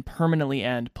stifle and permanently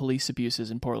end police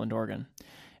abuses in Portland, Oregon.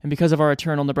 And because of our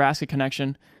eternal Nebraska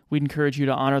connection, we'd encourage you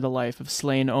to honor the life of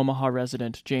slain Omaha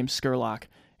resident James Scurlock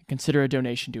and consider a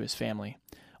donation to his family.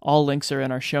 All links are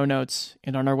in our show notes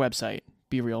and on our website,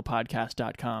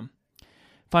 BeRealPodcast.com.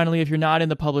 Finally, if you're not in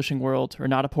the publishing world or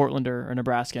not a Portlander or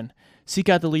Nebraskan, seek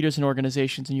out the leaders and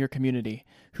organizations in your community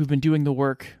who've been doing the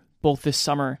work both this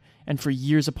summer and for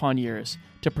years upon years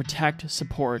to protect,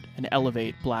 support, and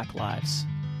elevate Black lives.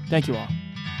 Thank you all.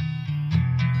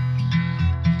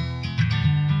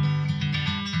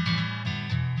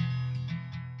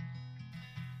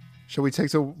 Shall we take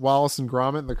to Wallace and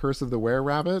Gromit and the Curse of the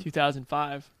Were-Rabbit?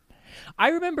 2005. I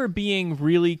remember being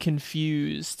really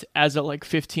confused as a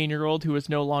 15-year-old who was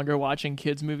no longer watching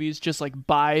kids movies, just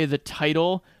by the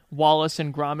title Wallace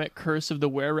and Gromit Curse of the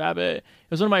Were-Rabbit. It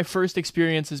was one of my first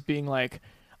experiences being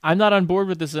I'm not on board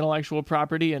with this intellectual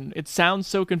property, and it sounds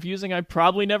so confusing I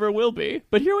probably never will be.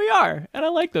 But here we are, and I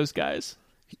like those guys.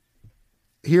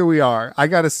 Here we are. I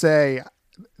gotta say,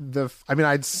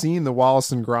 I'd seen the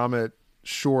Wallace and Gromit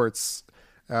shorts,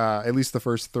 at least the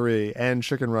first 3, and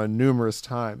Chicken Run numerous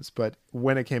times, but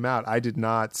when it came out I did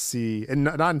not see, and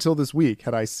not until this week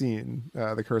had I seen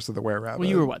The Curse of the Were-Rabbit. Well,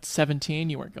 you were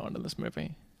 17? You weren't going to this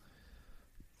movie.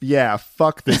 Yeah,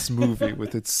 fuck this movie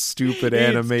with its stupid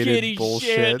animated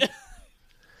bullshit.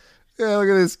 Yeah, look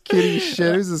at this kitty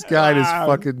shit. Who's this guy and his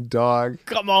fucking dog?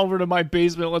 Come over to my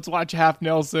basement, let's watch Half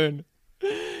Nelson.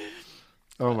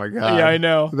 Oh my god! Yeah, I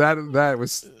know. That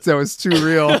was too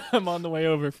real. I'm on the way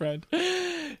over, friend.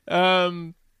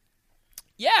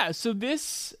 Yeah. So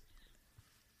this,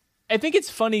 I think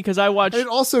it's funny because I watched. It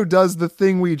also does the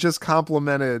thing we just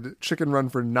complimented Chicken Run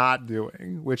for not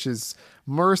doing, which is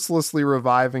mercilessly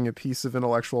reviving a piece of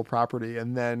intellectual property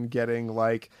and then getting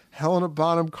Helena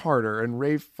Bonham Carter and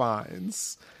Ralph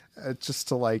Fiennes, just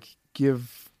to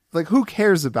give who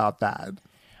cares about that?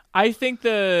 I think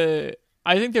their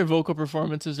vocal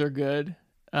performances are good.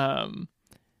 But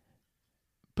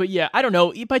yeah, I don't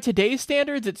know. By today's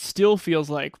standards, it still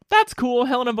feels that's cool.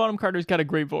 Helena Bonham Carter's got a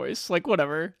great voice.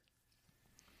 Whatever.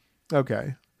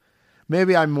 Okay.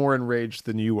 Maybe I'm more enraged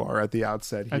than you are at the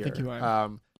outset here. I think you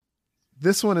are.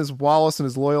 This one is Wallace and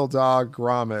his loyal dog,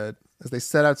 Gromit, as they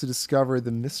set out to discover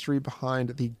the mystery behind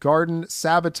the garden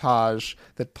sabotage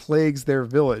that plagues their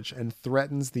village and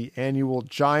threatens the annual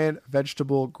giant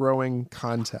vegetable growing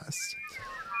contest.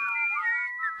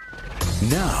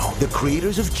 Now, the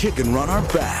creators of Chicken Run are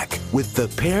back with the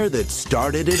pair that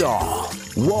started it all,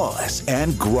 Wallace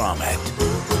and Gromit.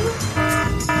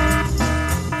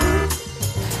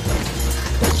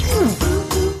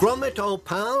 Gromit, old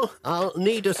pal, I'll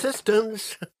need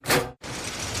assistance.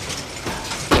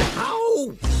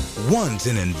 Ow! One's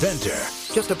an inventor.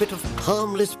 Just a bit of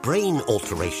harmless brain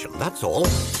alteration, that's all.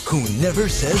 Who never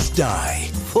says die.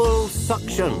 Full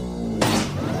suction.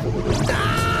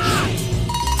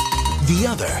 The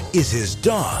other is his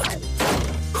dog,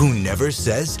 who never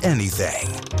says anything.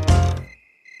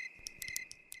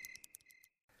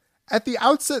 At the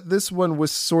outset, this one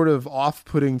was sort of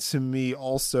off-putting to me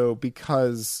also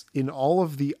because in all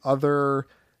of the other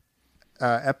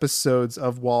episodes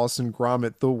of Wallace and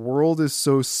Gromit, the world is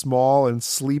so small and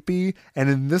sleepy, and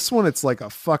in this one it's like a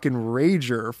fucking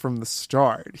rager from the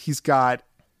start. He's got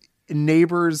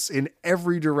neighbors in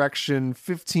every direction,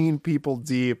 15 people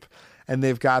deep, and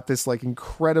they've got this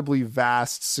incredibly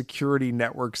vast security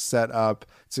network set up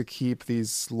to keep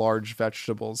these large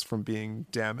vegetables from being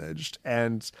damaged.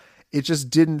 And it just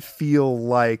didn't feel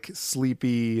like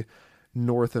sleepy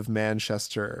north of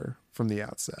Manchester from the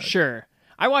outset. Sure.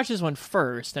 I watched this one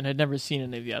first and had never seen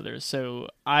any of the others, so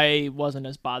I wasn't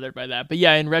as bothered by that. But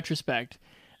yeah, in retrospect,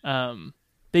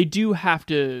 they do have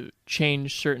to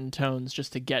change certain tones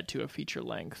just to get to a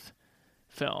feature-length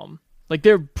film.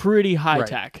 They're pretty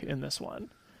high-tech in this one.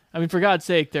 I mean, for God's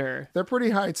sake, they're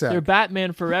pretty high-tech. They're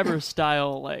Batman Forever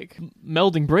style,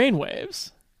 melding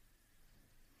brainwaves.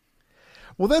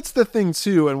 Well, that's the thing,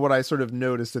 too, and what I sort of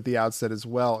noticed at the outset as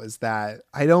well, is that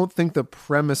I don't think the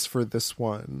premise for this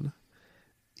one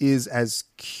is as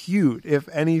cute. If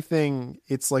anything,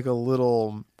 it's a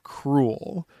little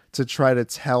cruel to try to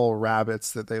tell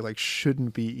rabbits that they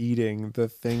shouldn't be eating the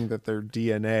thing that their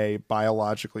DNA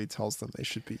biologically tells them they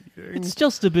should be eating. It's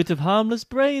just a bit of harmless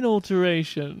brain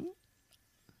alteration.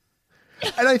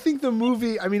 And I think the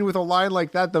movie, I mean, with a line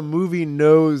like that, the movie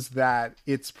knows that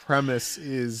its premise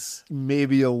is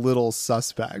maybe a little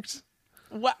suspect.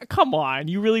 What? Come on.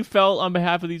 You really felt on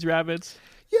behalf of these rabbits?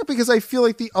 Yeah, because I feel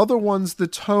like the other ones, the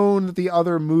tone that the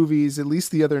other movies, at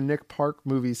least the other Nick Park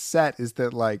movies set, is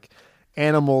that like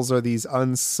animals are these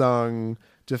unsung,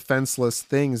 defenseless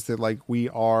things that like we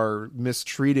are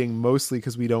mistreating mostly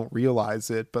because we don't realize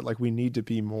it, but like we need to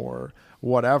be more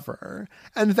whatever.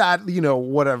 And that, you know,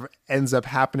 whatever ends up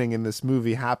happening in this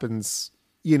movie happens,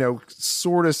 you know,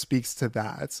 sort of speaks to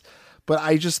that. But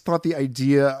I just thought the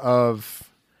idea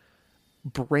of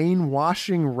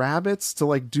brainwashing rabbits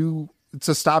to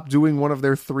stop doing one of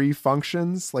their 3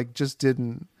 functions, like just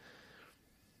didn't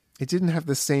have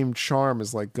the same charm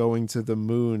as like going to the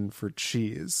moon for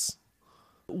cheese.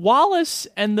 Wallace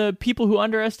and the people who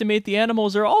underestimate the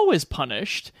animals are always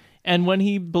punished. And when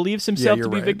he believes himself to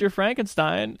be right. Victor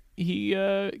Frankenstein, he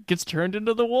gets turned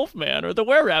into the Wolfman, or the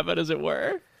Were-Rabbit, as it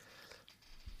were.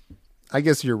 I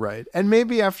guess you're right. And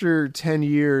maybe after 10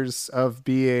 years of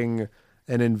being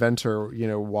an inventor, you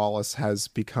know, Wallace has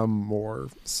become more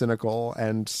cynical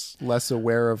and less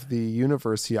aware of the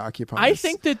universe he occupies. I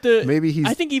think that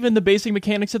I think even the basic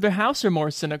mechanics of their house are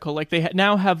more cynical. Like they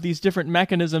now have these different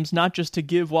mechanisms, not just to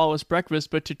give Wallace breakfast,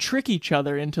 but to trick each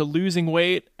other into losing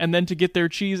weight and then to get their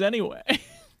cheese anyway.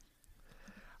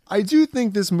 I do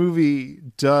think this movie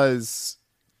does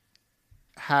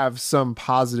have some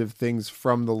positive things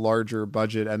from the larger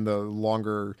budget and the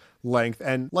longer length.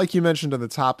 And like you mentioned at the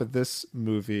top of this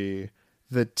movie,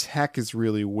 the tech is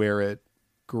really where it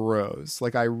grows.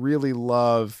 Like I really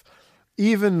love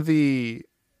even the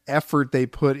effort they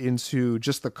put into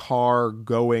just the car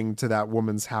going to that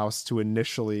woman's house to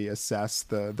initially assess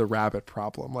the rabbit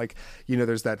problem. Like, you know,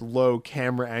 there's that low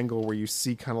camera angle where you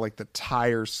see kind of like the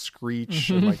tire screech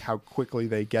and like how quickly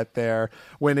they get there,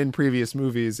 when in previous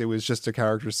movies it was just a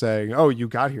character saying, "Oh, you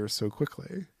got here so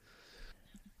quickly."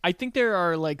 I think there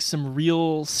are like some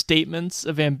real statements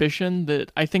of ambition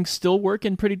that I think still work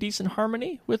in pretty decent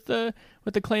harmony with the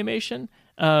claymation.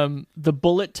 The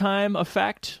bullet time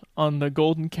effect on the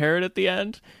golden carrot at the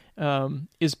end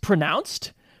is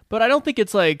pronounced, but I don't think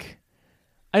it's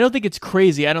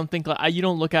crazy. I don't think you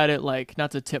don't look at it like,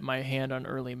 not to tip my hand on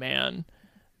Early Man,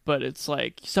 but it's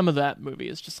like some of that movie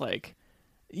is just like,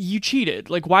 you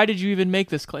cheated. Like, why did you even make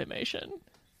this claymation?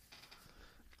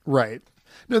 Right.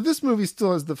 No, this movie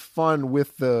still has the fun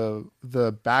with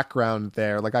the background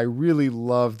there. Like, I really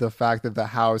love the fact that the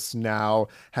house now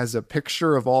has a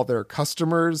picture of all their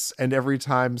customers, and every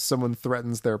time someone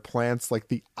threatens their plants, like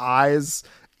the eyes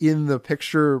in the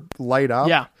picture light up.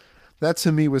 Yeah. That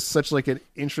to me was such like an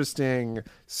interesting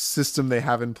system they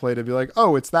have in play to be like,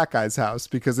 oh, it's that guy's house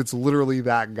because it's literally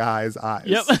that guy's eyes.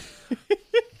 Yep.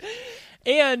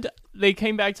 And they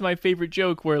came back to my favorite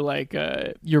joke where like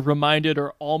you're reminded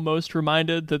or almost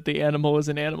reminded that the animal is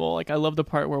an animal. Like I love the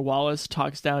part where Wallace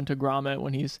talks down to Gromit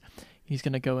when he's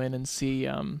going to go in and see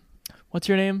what's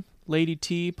her name? Lady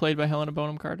T, played by Helena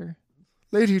Bonham Carter.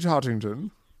 Lady Tottington.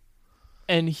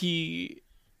 And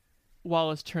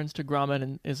Wallace turns to Gromit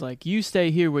and is like, "You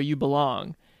stay here where you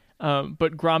belong."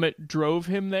 But Gromit drove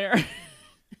him there.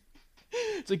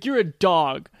 It's like, "You're a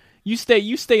dog. You stay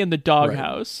in the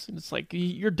doghouse." Right. It's like,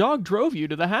 your dog drove you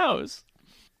to the house.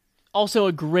 Also,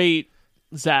 a great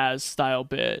Zaz style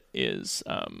bit is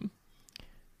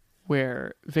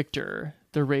where Victor,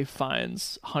 the Rafe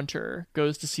Fiennes hunter,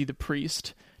 goes to see the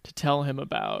priest to tell him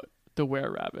about the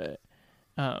were-rabbit.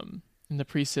 And the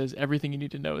priest says, "Everything you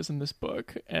need to know is in this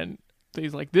book." And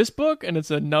he's like, "This book?" And it's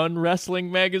a nun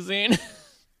wrestling magazine.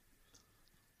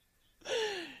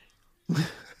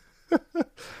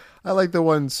 I like the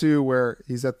one too where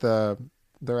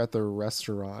they're at the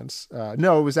restaurant.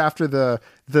 No, it was after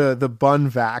the bun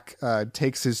vac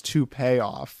takes his toupee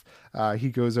off. He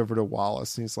goes over to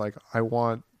Wallace and he's like, "I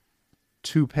want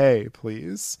toupee,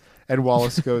 please." And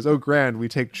Wallace goes, "Oh, grand. We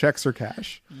take checks or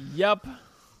cash." Yep.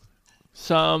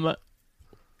 Some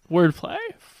wordplay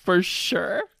for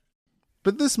sure.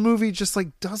 But this movie just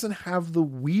like doesn't have the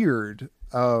weird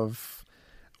of,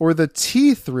 or the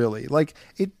teeth really. Like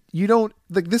you don't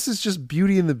like, this is just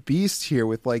Beauty and the Beast here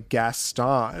with like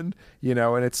Gaston, you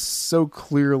know, and it's so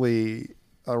clearly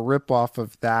a ripoff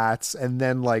of that. And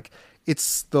then like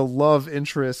it's the love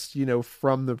interest, you know,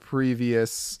 from the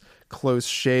previous Close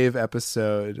Shave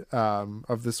episode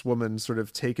of this woman sort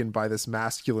of taken by this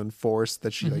masculine force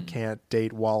that she like can't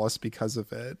date Wallace because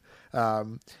of it.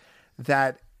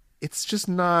 That it's just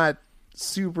not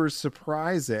super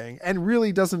surprising and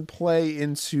really doesn't play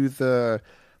into the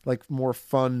like more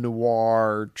fun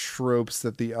noir tropes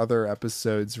that the other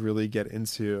episodes really get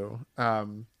into.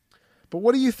 But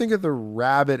what do you think of the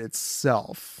rabbit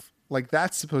itself? Like,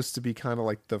 that's supposed to be kind of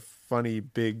like the funny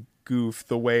big goof,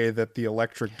 the way that the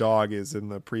electric dog is in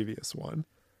the previous one.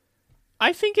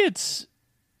 I think it's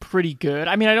pretty good.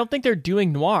 I mean, I don't think they're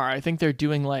doing noir. I think they're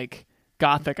doing like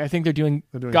gothic. I think they're doing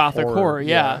gothic horror.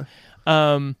 Yeah.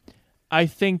 I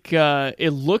think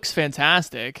it looks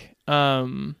fantastic.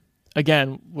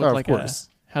 Again, with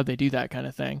how they do that kind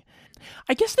of thing.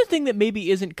 I guess the thing that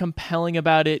maybe isn't compelling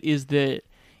about it is that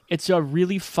it's a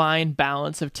really fine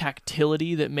balance of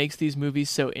tactility that makes these movies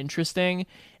so interesting.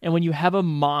 And when you have a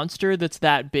monster that's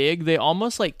that big, they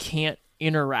almost like can't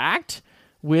interact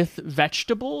with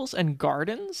vegetables and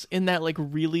gardens in that like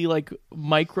really like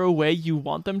micro way you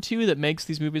want them to, that makes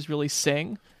these movies really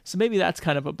sing. So maybe that's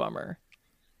kind of a bummer.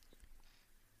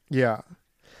 Yeah.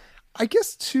 I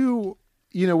guess too,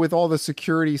 you know, with all the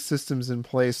security systems in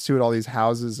place too, at all these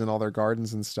houses and all their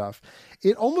gardens and stuff,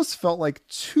 it almost felt like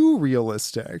too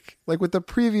realistic. Like with the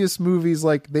previous movies,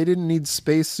 like they didn't need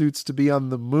spacesuits to be on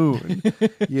the moon.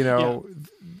 You know,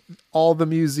 all the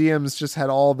museums just had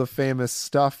all the famous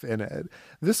stuff in it.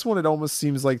 This one, it almost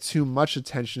seems like too much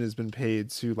attention has been paid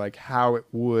to like how it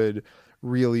would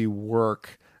really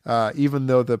work. Even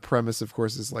though the premise, of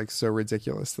course, is like so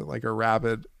ridiculous that like a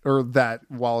rabbit, or that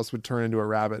Wallace would turn into a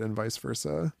rabbit and vice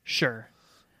versa. Sure.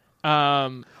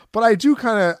 But I do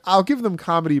I'll give them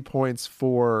comedy points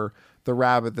for the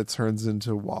rabbit that turns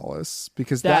into Wallace,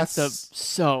 because that's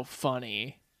so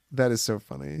funny. That is so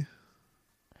funny.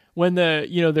 When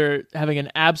they're having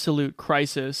an absolute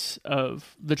crisis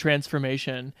of the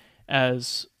transformation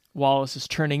as Wallace is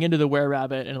turning into the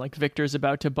were-rabbit, and like Victor's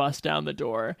about to bust down the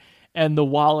door, and the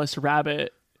Wallace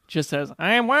rabbit just says,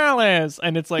 "I'm Wallace,"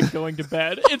 and it's like going to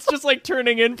bed. It's just like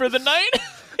turning in for the night.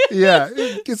 Yeah,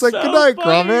 it's like, so "Good night,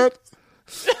 Gromit."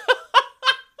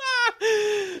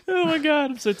 Oh my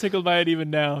god, I'm so tickled by it even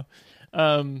now.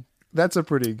 That's a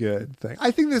pretty good thing.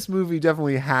 I think this movie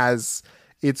definitely has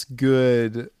its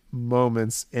good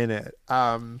moments in it.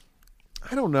 I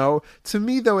don't know. To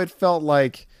me, though, it felt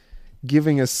like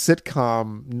giving a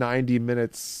sitcom 90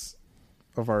 minutes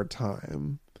of our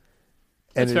time.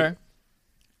 That's fair.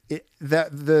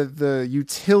 The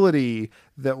utility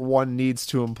that one needs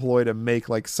to employ to make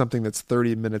like something that's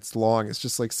 30 minutes long is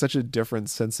just like such a different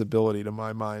sensibility to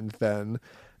my mind than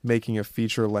making a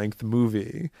feature length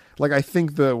movie. Like, I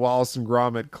think the Wallace and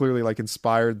Gromit clearly like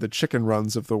inspired the Chicken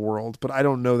Runs of the world, but I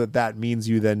don't know that that means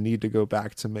you then need to go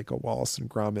back to make a Wallace and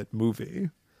Gromit movie.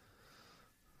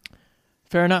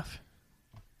 Fair enough.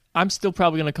 I'm still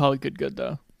probably going to call it good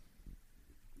though.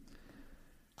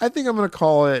 I think I'm going to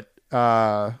call it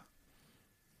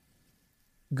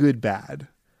good bad.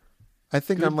 I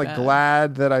think I'm like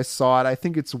glad that I saw it. I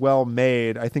think it's well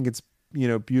made. I think it's, you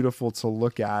know, beautiful to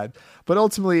look at, but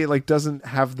ultimately it like doesn't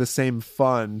have the same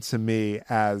fun to me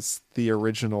as the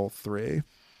original three.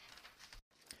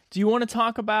 Do you want to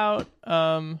talk about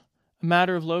A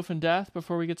Matter of Loaf and Death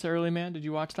before we get to Early Man? Did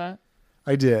you watch that?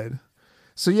 I did.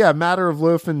 So yeah, Matter of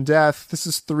Loaf and Death. This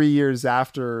is 3 years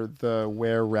after the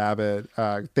Were-Rabbit.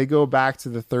 They go back to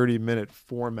the 30-minute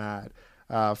format.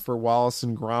 For Wallace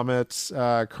and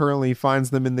Gromit, currently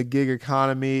finds them in the gig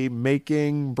economy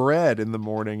making bread in the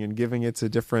morning and giving it to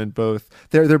different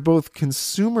they're both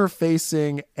consumer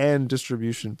facing and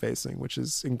distribution facing, which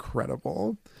is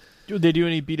incredible. Do they do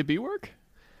any B2B work?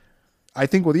 I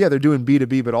think, well, yeah, they're doing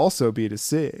B2B, but also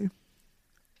B2C.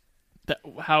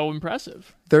 How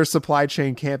impressive. Their supply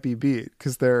chain can't be beat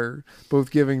because they're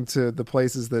both giving to the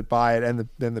places that buy it and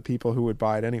then the people who would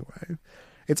buy it anyway.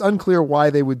 It's unclear why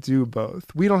they would do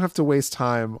both. We don't have to waste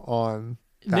time on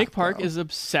that. Nick Park is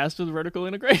obsessed with vertical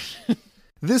integration.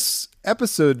 This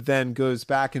episode then goes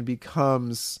back and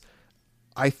becomes,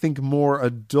 I think, more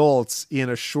adult in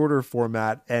a shorter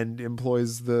format and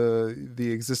employs the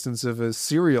existence of a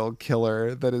serial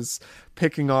killer that is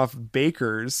picking off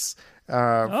bakers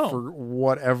for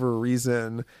whatever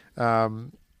reason.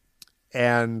 And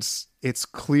it's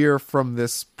clear from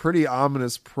this pretty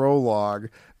ominous prologue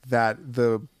that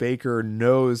the baker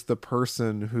knows the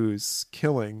person who's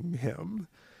killing him.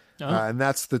 And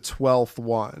that's the 12th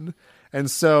one. And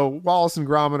so Wallace and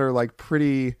Gromit are like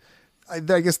pretty, I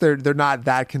guess they're not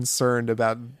that concerned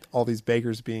about all these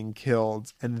bakers being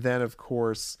killed. And then of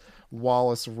course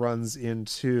Wallace runs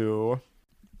into...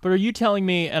 But are you telling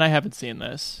me, and I haven't seen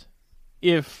this,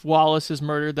 if Wallace is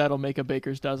murdered, that'll make a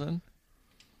baker's dozen?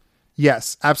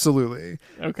 Yes, absolutely.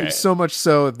 Okay. So much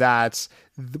so that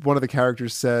one of the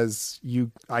characters says,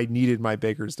 I needed my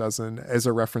baker's dozen, as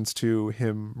a reference to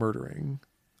him murdering,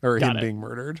 or him being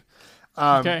murdered.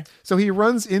 Okay. So he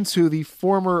runs into the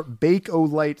former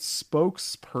Bake-O-Lite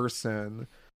spokesperson,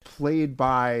 played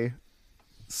by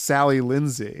Sally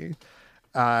Lindsay.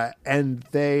 And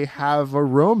they have a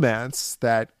romance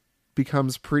that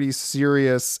becomes pretty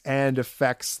serious and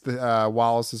affects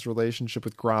Wallace's relationship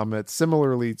with Gromit,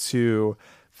 similarly to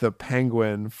the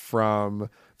penguin from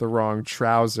The Wrong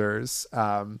Trousers,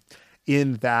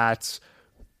 in that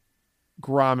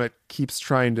Gromit keeps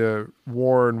trying to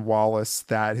warn Wallace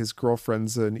that his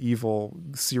girlfriend's an evil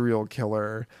serial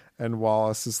killer, and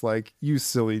Wallace is like, "You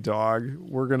silly dog,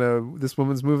 this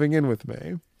woman's moving in with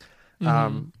me."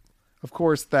 Of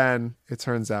course, then it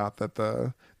turns out that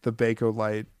the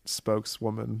Bakelite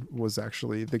spokeswoman was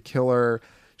actually the killer.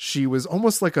 She was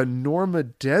almost like a Norma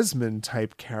Desmond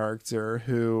type character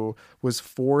who was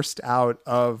forced out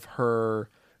of her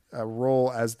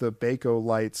role as the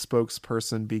Bakelite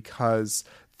spokesperson because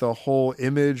the whole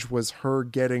image was her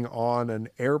getting on an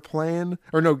airplane,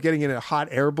 getting in a hot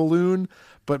air balloon.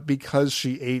 But because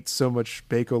she ate so much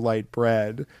Bakelite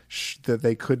bread that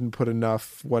they couldn't put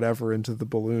enough whatever into the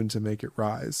balloon to make it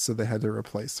rise, so they had to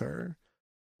replace her.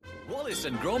 Wallace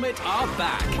and Gromit are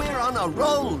back. We're on a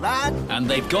roll, lad. And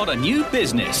they've got a new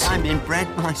business. I'm inbred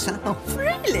myself.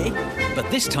 Really? But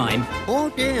this time,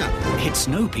 oh dear, it's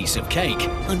no piece of cake.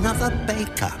 Another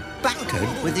baker,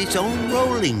 battered with his own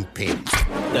rolling pin.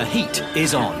 The heat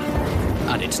is on.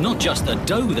 And it's not just the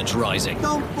dough that's rising.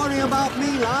 Don't worry about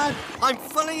me, lad. I'm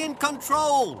fully in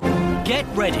control. Get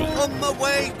ready. On my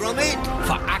way, Gromit.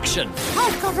 For action.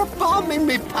 I've got a bomb in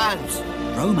me pants.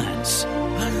 Romance.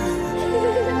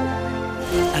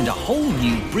 And a whole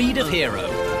new breed of hero.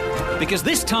 Because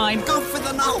this time... Go for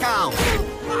the knockout.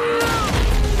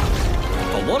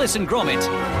 For Wallace and Gromit,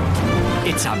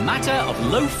 it's a matter of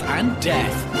loaf and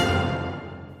death.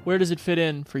 Where does it fit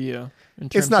in for you? In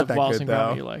terms It's not of that Wallace good, and Gromit,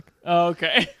 though. you like? Oh,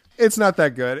 okay. It's not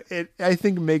that good. It, I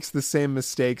think, makes the same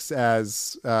mistakes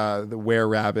as the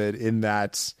Were-Rabbit in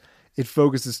that it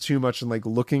focuses too much on like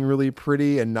looking really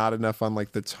pretty and not enough on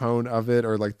like the tone of it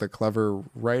or like the clever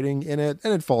writing in it.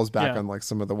 And it falls back on like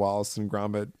some of the Wallace and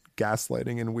Gromit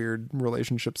gaslighting and weird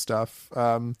relationship stuff.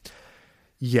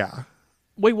 Yeah.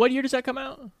 Wait, what year does that come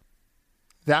out?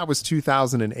 That was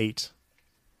 2008.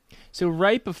 So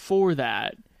right before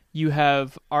that, you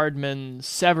have Aardman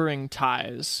severing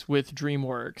ties with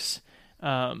DreamWorks,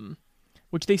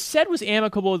 which they said was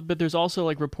amicable, but there's also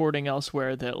like reporting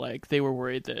elsewhere that like they were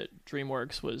worried that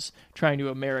DreamWorks was trying to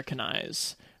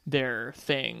Americanize their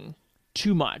thing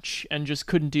too much and just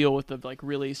couldn't deal with the like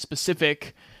really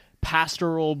specific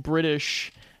pastoral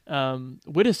British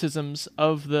witticisms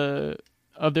of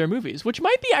their movies, which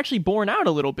might be actually borne out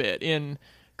a little bit in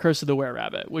Curse of the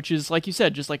Were-Rabbit, which is, like you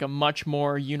said, just like a much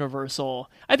more universal.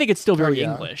 I think it's still very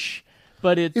English,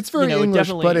 but it's very English,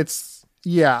 but it's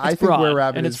I think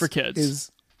Were-Rabbit and it's for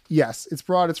kids. Yes, it's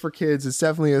broad. It's for kids. It's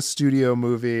definitely a studio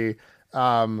movie.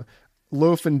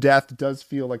 Loaf and Death does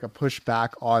feel like a pushback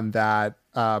on that,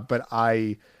 but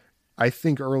I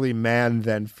think Early Man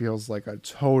then feels like a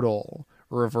total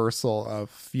reversal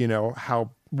of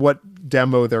what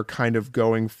demo they're kind of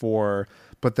going for,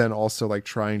 but then also like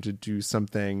trying to do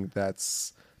something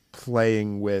that's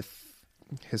playing with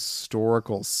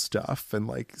historical stuff and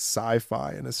like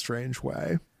sci-fi in a strange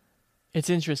way. It's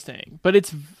interesting, but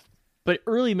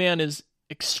Early Man is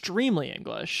extremely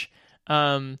English.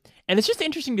 And it's just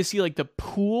interesting to see like the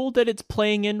pool that it's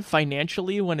playing in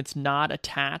financially when it's not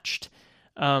attached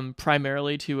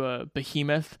primarily to a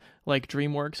behemoth like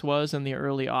DreamWorks was in the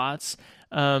early aughts,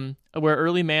 where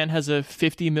Early Man has a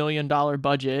 $50 million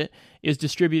budget, is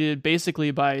distributed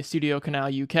basically by Studio Canal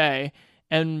UK,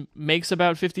 and makes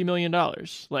about $50 million.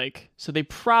 Like, so they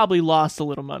probably lost a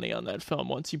little money on that film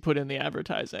once you put in the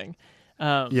advertising.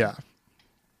 Yeah.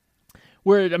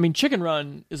 Where, I mean, Chicken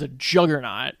Run is a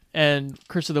juggernaut, and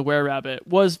Curse of the Were-Rabbit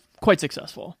was quite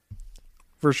successful.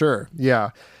 For sure,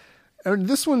 yeah. And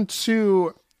this one,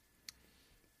 too,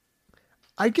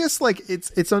 I guess, like,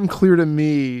 it's unclear to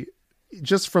me,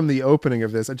 just from the opening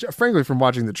of this, frankly, from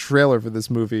watching the trailer for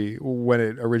this movie when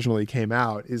it originally came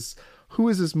out, is who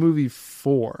is this movie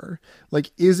for? Like,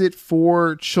 is it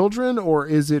for children, or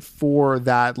is it for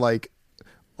that, like,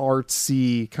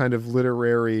 artsy kind of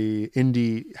literary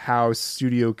indie house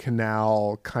Studio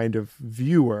Canal kind of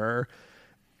viewer?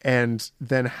 And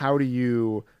then how do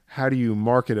you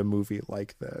market a movie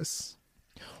like this?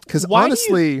 Because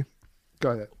honestly,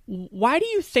 go ahead. Why do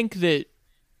you think that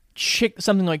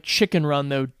something like Chicken Run,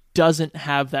 though, doesn't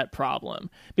have that problem?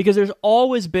 Because there's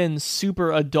always been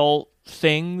super adult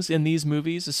things in these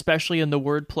movies, especially in the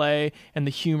wordplay and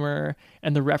the humor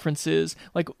and the references.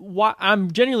 Like, why?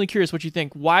 I'm genuinely curious what you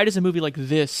think. Why does a movie like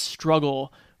this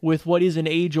struggle with what is an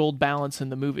age-old balance in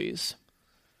the movies?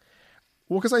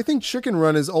 Well, because I think Chicken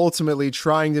Run is ultimately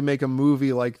trying to make a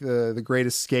movie like The Great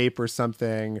Escape or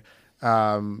something,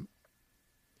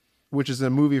 which is a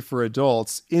movie for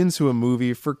adults, into a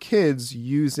movie for kids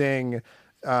using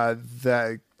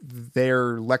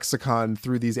their lexicon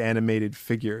through these animated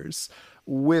figures.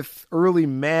 With Early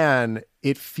Man,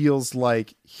 it feels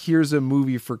like here's a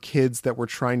movie for kids that we're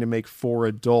trying to make for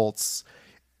adults.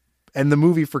 And the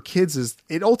movie for kids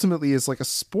it ultimately is like a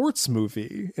sports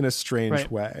movie in a strange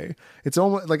way. It's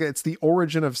almost like it's the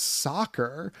origin of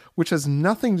soccer, which has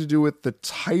nothing to do with the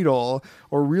title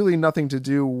or really nothing to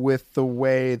do with the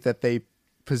way that they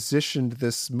positioned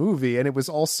this movie. And it was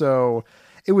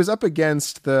up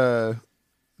against the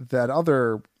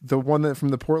one that from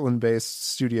the Portland based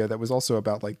studio that was also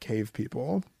about like cave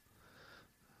people.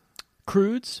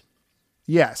 Croods?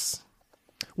 Yes.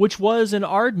 Which was an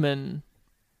Aardman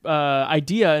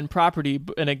idea and property,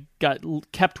 and it got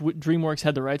kept. DreamWorks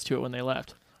had the rights to it when they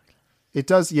left. It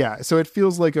does, yeah. So it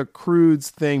feels like a Croods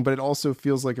thing, but it also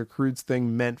feels like a Croods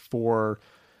thing meant for,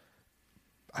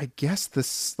 I guess,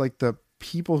 this like the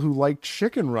people who like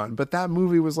Chicken Run. But that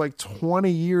movie was like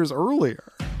 20 years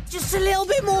earlier. Just a little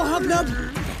bit more, Hobnob.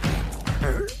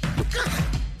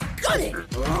 Got it.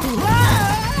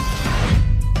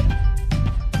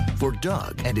 For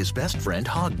Doug and his best friend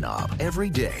Hognob, every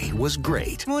day was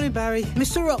great. Morning, Barry.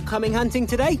 Mr. Rock coming hunting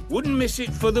today? Wouldn't miss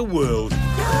it for the world.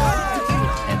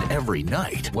 And every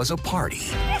night was a party.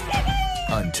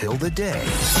 Until the day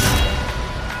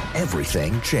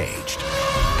everything changed.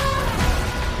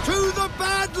 To the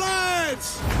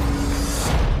Badlands!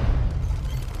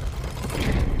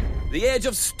 The age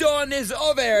of stone is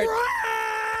over.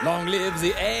 Long live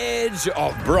the age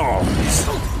of bronze.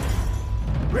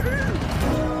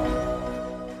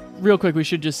 Real quick, we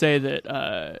should just say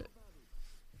that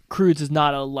Croods is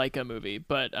not a Leica movie,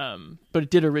 but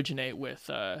it did originate with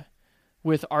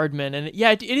Aardman,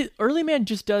 and Early Man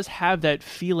just does have that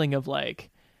feeling of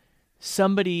like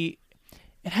somebody.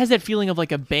 It has that feeling of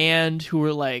like a band who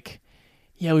were like,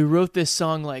 yeah, we wrote this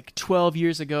song like 12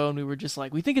 years ago, and we were just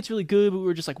like, we think it's really good, but we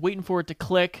were just like waiting for it to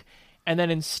click, and then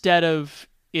instead of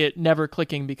it never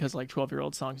clicking because like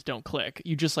 12-year-old songs don't click,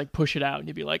 you just like push it out and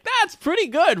you'd be like, that's pretty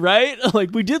good, right?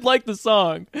 Like we did like the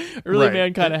song. Early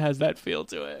Man kind of has that feel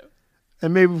to it.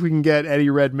 And maybe if we can get Eddie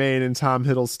Redmayne and Tom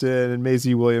Hiddleston and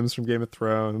Maisie Williams from Game of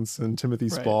Thrones and Timothy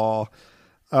Spall.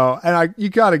 Oh, and you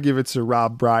got to give it to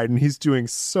Rob Brydon. He's doing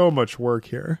so much work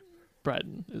here.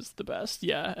 Brydon is the best.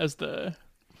 Yeah. As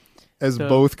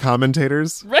both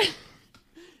commentators. Right.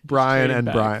 Brian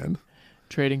and Brian.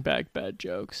 Trading back bad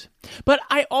jokes. But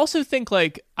I also think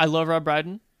like I love Rob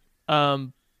Brydon,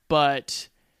 but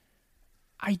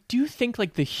I do think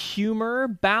like the humor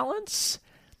balance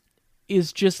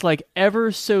is just like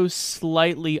ever so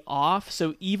slightly off.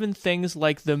 So even things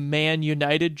like the Man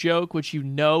United joke, which you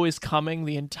know is coming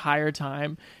the entire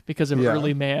time because of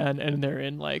Early Man, and they're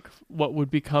in like what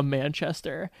would become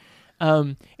Manchester.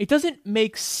 It doesn't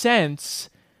make sense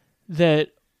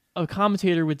that a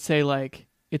commentator would say like,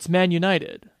 it's Man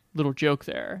United, little joke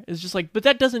there. It's just like, but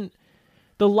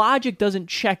the logic doesn't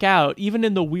check out, even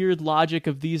in the weird logic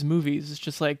of these movies. It's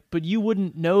just like, but you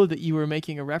wouldn't know that you were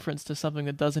making a reference to something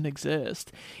that doesn't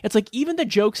exist. It's like, even the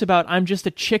jokes about I'm just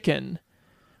a chicken,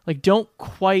 like don't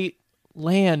quite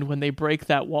land when they break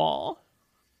that wall.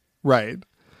 Right.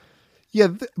 Yeah,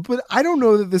 but I don't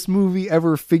know that this movie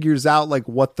ever figures out like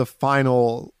what the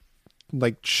final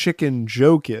like chicken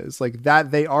joke is, like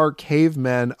that they are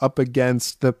cavemen up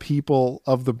against the people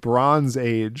of the Bronze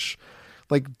Age,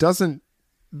 like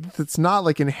it's not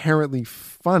like inherently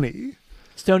funny.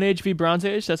 Stone Age v Bronze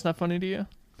Age, that's not funny to you?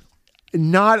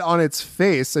 Not on its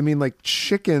face. I mean, like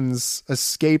chickens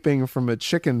escaping from a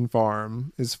chicken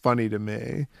farm is funny to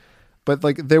me, but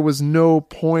like there was no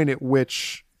point at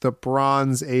which the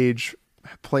Bronze Age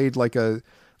played like a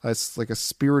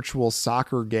spiritual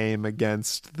soccer game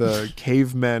against the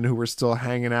cavemen who were still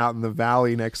hanging out in the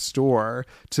valley next door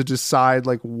to decide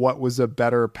like what was a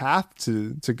better path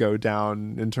to go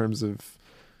down in terms of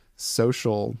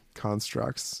social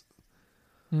constructs.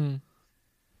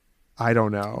 I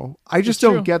don't know. I just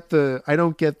don't get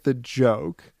the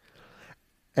joke.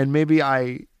 And maybe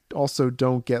I also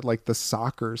don't get like the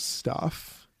soccer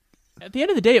stuff. At the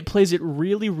end of the day, it plays it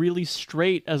really, really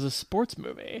straight as a sports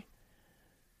movie.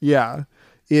 Yeah,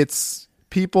 it's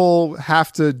people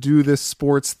have to do this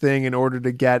sports thing in order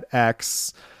to get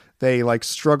X. They like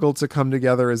struggle to come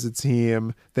together as a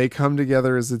team. They come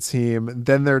together as a team.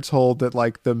 Then they're told that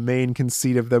like the main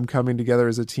conceit of them coming together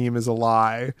as a team is a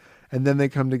lie. And then they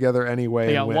come together anyway.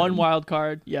 They got one wild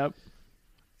card. Yep.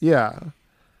 Yeah.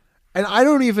 And I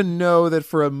don't even know that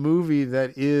for a movie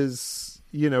that is,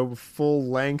 full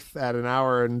length at an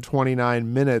hour and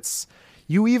 29 minutes,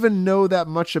 you even know that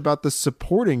much about the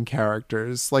supporting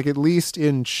characters. Like at least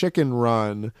in Chicken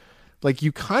Run, like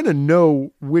you kind of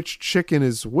know which chicken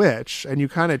is which, and you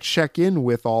kind of check in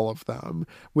with all of them.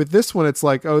 With this one, it's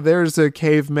like, oh, there's a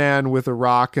caveman with a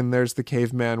rock, and there's the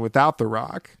caveman without the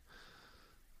rock.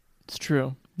 It's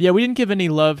true. Yeah, we didn't give any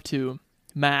love to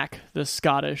Mac, the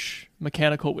Scottish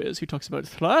mechanical whiz who talks about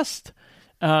thrust.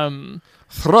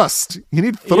 Thrust. You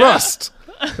need thrust.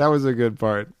 Yeah. That was a good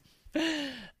part.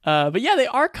 But yeah, they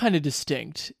are kind of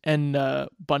distinct. And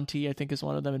Bunty, I think, is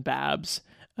one of them, and Babs.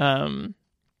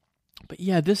 But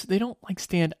yeah, they don't like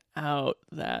stand out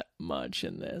that much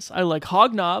in this. I like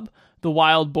Hognob, the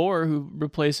wild boar who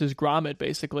replaces Gromit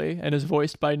basically, and is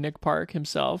voiced by Nick Park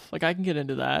himself. Like, I can get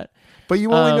into that. But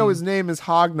you only know his name is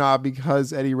Hognob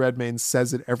because Eddie Redmayne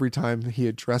says it every time he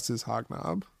addresses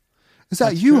Hognob. Is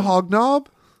that you, true. Hognob?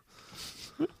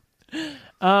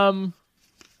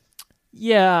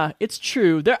 Yeah, it's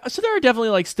true. There are definitely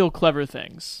like still clever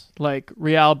things. Like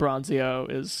Real Bronzio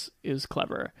is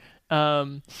clever.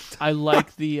 I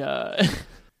like the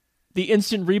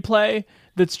instant replay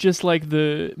that's just like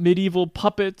the medieval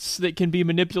puppets that can be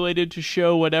manipulated to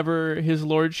show whatever his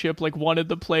lordship like wanted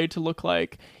the play to look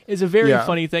like is a very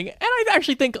funny thing. And I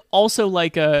actually think also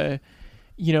like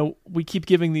we keep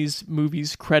giving these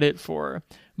movies credit for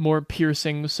more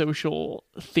piercing social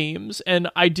themes, and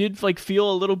I did like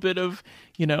feel a little bit of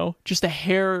just a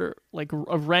hair like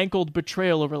a rankled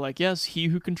betrayal over like, yes, he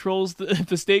who controls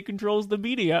the state controls the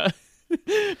media.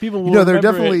 People will there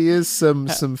definitely is some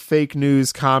fake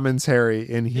news commentary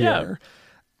in here,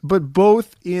 but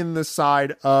both in the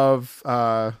side of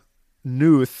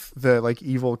Nuth, the like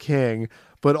evil king,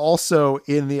 but also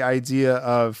in the idea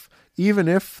of, even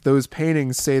if those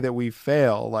paintings say that we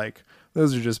fail, like,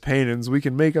 those are just paintings, we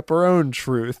can make up our own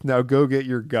truth. Now go get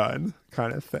your gun,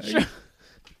 kind of thing. Sure.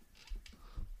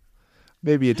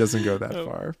 Maybe it doesn't go that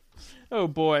far. Oh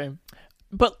boy.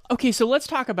 But okay, so let's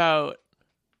talk about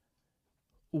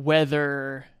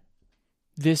whether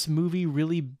this movie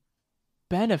really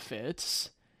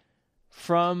benefits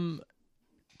from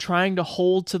trying to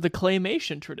hold to the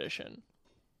claymation tradition.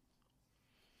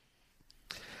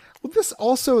 Well, this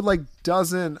also like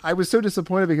doesn't, I was so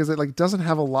disappointed because it like doesn't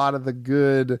have a lot of the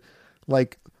good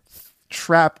like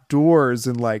trap doors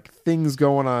and like things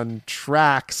going on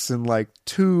tracks and like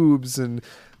tubes, and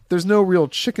there's no real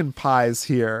chicken pies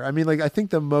here. I mean, like, I think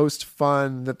the most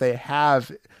fun that they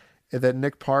have, that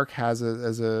Nick Park has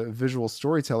as a visual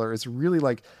storyteller, is really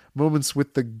like moments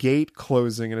with the gate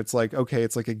closing, and it's like, okay,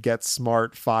 it's like a Get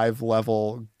Smart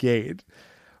 5-level gate,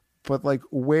 but like,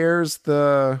 where's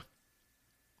the,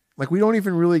 like, we don't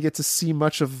even really get to see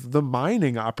much of the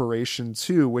mining operation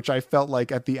too, which I felt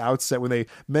like at the outset when they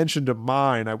mentioned a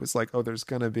mine, I was like, oh, there's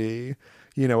gonna be,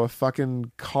 a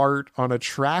fucking cart on a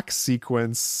track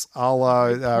sequence a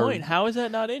la point. How is that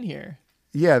not in here?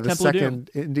 Yeah, the Temple second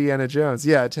Indiana Jones.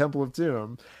 Yeah, Temple of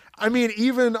Doom. I mean,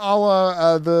 even a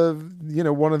la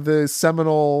one of the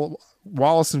seminal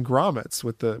Wallace and Gromits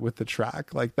with the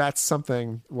track. Like, that's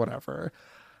something, whatever.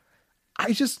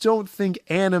 I just don't think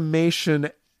animation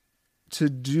to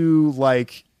do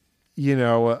like,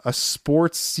 a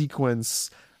sports sequence.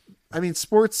 I mean,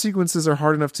 sports sequences are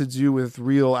hard enough to do with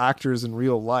real actors in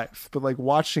real life, but like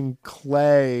watching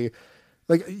clay,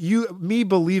 like me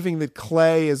believing that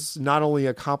clay is not only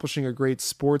accomplishing a great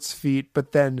sports feat,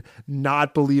 but then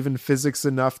not believe in physics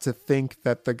enough to think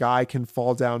that the guy can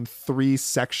fall down 3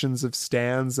 sections of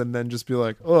stands and then just be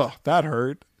like, oh, that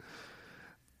hurt.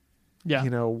 Yeah.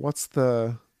 What's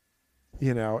the,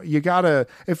 you gotta,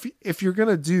 if you're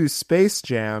gonna do Space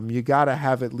Jam, you gotta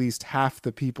have at least half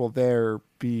the people there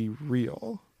be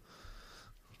real.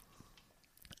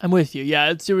 I'm with you.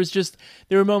 Yeah, there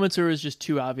were moments where it was just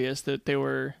too obvious that they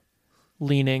were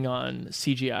leaning on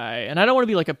CGI, and I don't want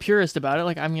to be like a purist about it.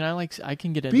 Like, I mean, I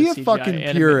can get into be a CGI fucking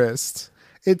purist.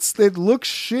 It looks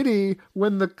shitty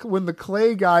when the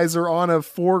clay guys are on a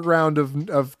foreground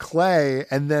of clay,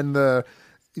 and then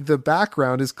the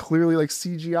background is clearly like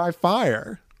CGI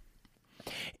fire.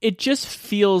 It just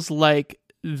feels like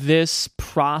this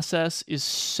process is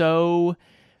so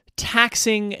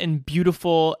taxing and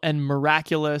beautiful and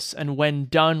miraculous, and when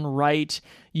done right,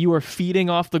 you are feeding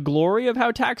off the glory of how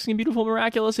taxing and beautiful and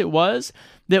miraculous it was,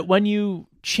 that when you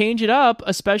change it up,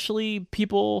 especially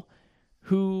people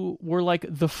who were like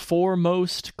the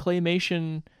foremost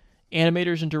claymation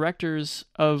animators and directors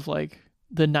of like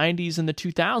the 90s and the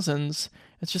 2000s,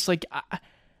 it's just like,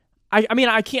 I mean,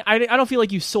 I don't feel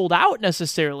like you sold out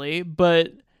necessarily,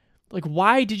 but like,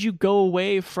 why did you go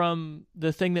away from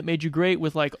the thing that made you great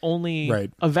with like only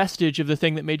a vestige of the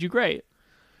thing that made you great?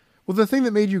 Well, the thing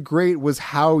that made you great was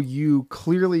how you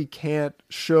clearly can't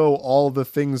show all the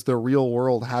things the real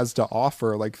world has to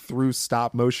offer, like through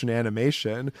stop motion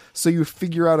animation. So you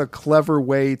figure out a clever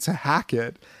way to hack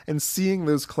it, and seeing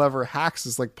those clever hacks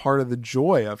is like part of the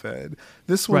joy of it.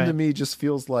 This one to me just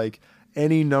feels like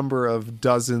any number of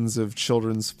dozens of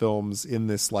children's films in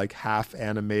this like half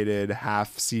animated,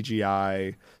 half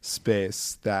CGI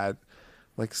space that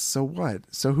like, so what?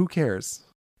 So who cares?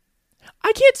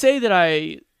 I can't say that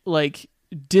I like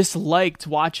disliked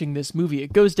watching this movie.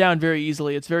 It goes down very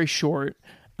easily. It's very short.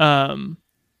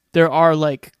 There are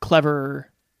like clever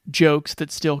jokes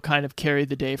that still kind of carry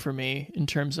the day for me in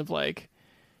terms of like,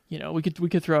 you know, we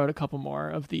could throw out a couple more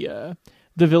of the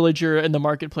villager in the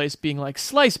marketplace being like,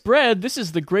 sliced bread, this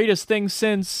is the greatest thing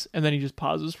since, and then he just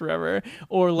pauses forever.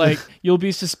 Or like, you'll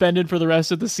be suspended for the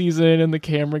rest of the season and the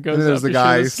camera goes and up. There's the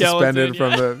guy suspended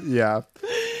from the,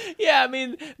 Yeah, I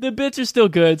mean, the bits are still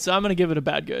good, so I'm going to give it a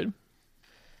bad good.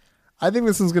 I think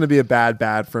this one's going to be a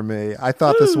bad for me. I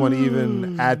thought this one,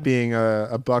 even at being a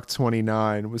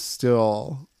 $1.29, was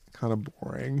still kind of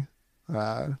boring.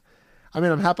 I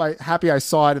mean, I'm happy I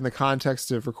saw it in the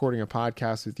context of recording a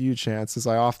podcast with you, Chance, as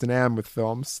I often am with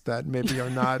films that maybe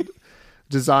are not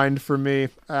designed for me.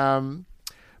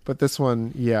 But this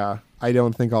one, I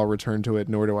don't think I'll return to it,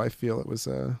 nor do I feel it was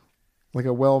a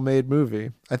well-made movie.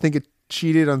 I think it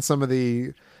cheated on some of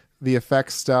the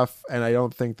effects stuff, and I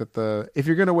don't think that if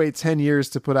you're going to wait 10 years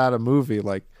to put out a movie,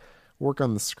 like, work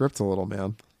on the script a little,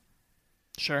 man.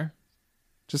 Sure.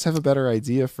 Just have a better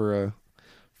idea for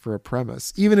a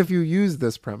premise, even if you use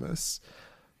this premise.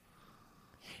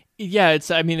 Yeah, it's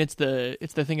the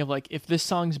thing of like, if this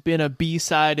song's been a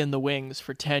B-side in the wings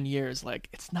for 10 years, like,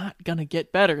 it's not gonna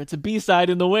get better. It's a B-side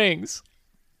in the wings.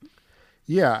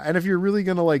 Yeah, and if you're really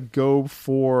gonna like go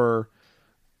for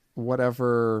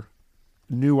whatever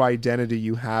new identity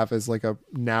you have as like a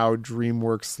now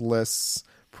DreamWorks-less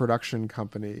production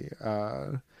company,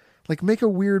 like make a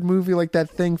weird movie like that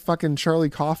thing fucking Charlie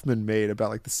Kaufman made about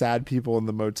like the sad people in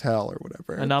the motel or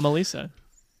whatever. Anomalisa.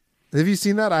 Have you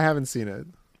seen that? I haven't seen it.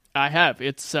 I have.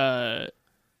 It's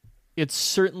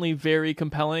certainly very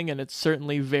compelling, and it's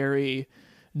certainly very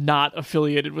not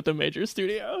affiliated with a major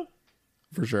studio.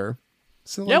 For sure.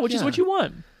 So yeah, which is what you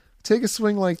want. Take a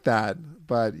swing like that.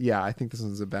 But yeah, I think this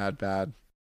one's a bad.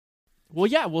 Well,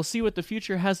 yeah, we'll see what the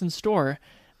future has in store.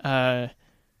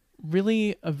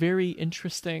 Really a very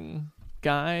interesting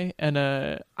guy, and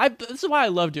this is why I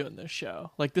love doing this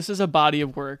show. Like, this is a body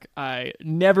of work I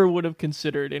never would have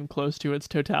considered in close to its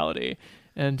totality,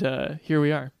 and here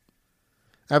we are.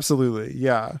 Absolutely,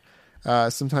 yeah.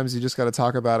 Sometimes you just got to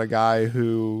talk about a guy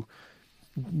who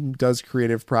does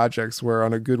creative projects where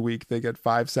on a good week they get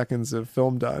 5 seconds of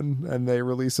film done and they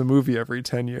release a movie every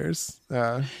 10 years.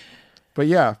 But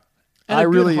yeah, I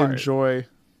really enjoy.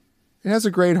 It has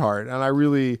a great heart,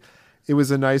 and it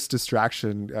was a nice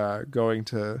distraction going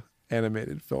to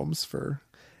animated films for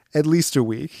at least a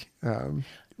week.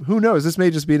 Who knows? This may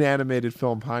just be an animated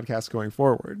film podcast going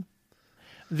forward.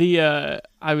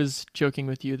 I was joking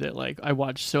with you that like I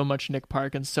watched so much Nick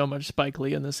Park and so much Spike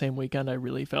Lee in the same weekend. I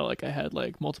really felt like I had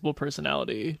like multiple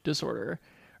personality disorder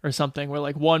or something, where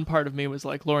like one part of me was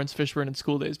like Lawrence Fishburne in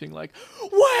School Days being like,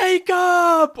 wake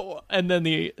up, and then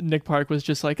the Nick Park was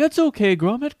just like, it's okay,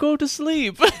 Gromit, go to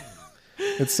sleep.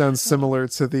 It sounds similar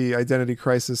to the identity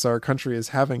crisis our country is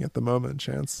having at the moment,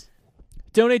 Chance.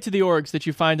 Donate to the orgs that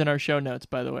you find in our show notes,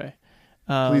 by the way.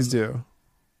 Please do.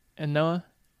 And Noah?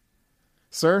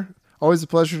 Sir, always a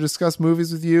pleasure to discuss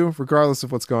movies with you, regardless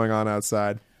of what's going on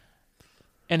outside.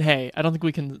 And hey, I don't think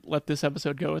we can let this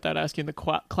episode go without asking the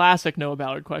classic Noah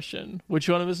Ballard question. Which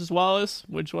one of us is Wallace?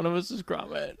 Which one of us is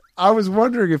Gromit? I was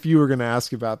wondering if you were going to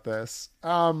ask about this.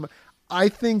 I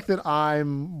think that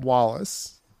I'm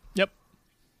Wallace. Yep.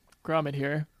 Gromit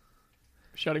here.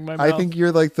 Shutting my mouth. I think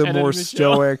you're like the more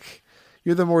stoic.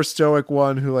 You're the more stoic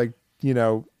one who, like, you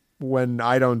know, when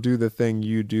I don't do the thing,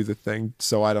 you do the thing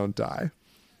so I don't die.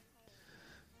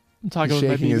 I'm talking He's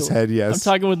with shaking my beagle. his head, yes.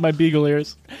 I'm talking with my beagle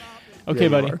ears. Okay,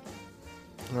 buddy. All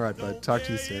right, bud. Talk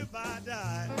to you soon.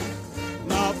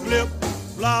 Now flip,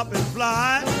 flop, and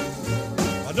fly.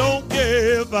 I don't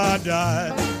care if I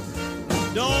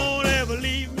die. Don't ever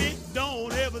leave me.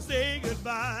 Don't ever say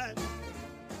goodbye.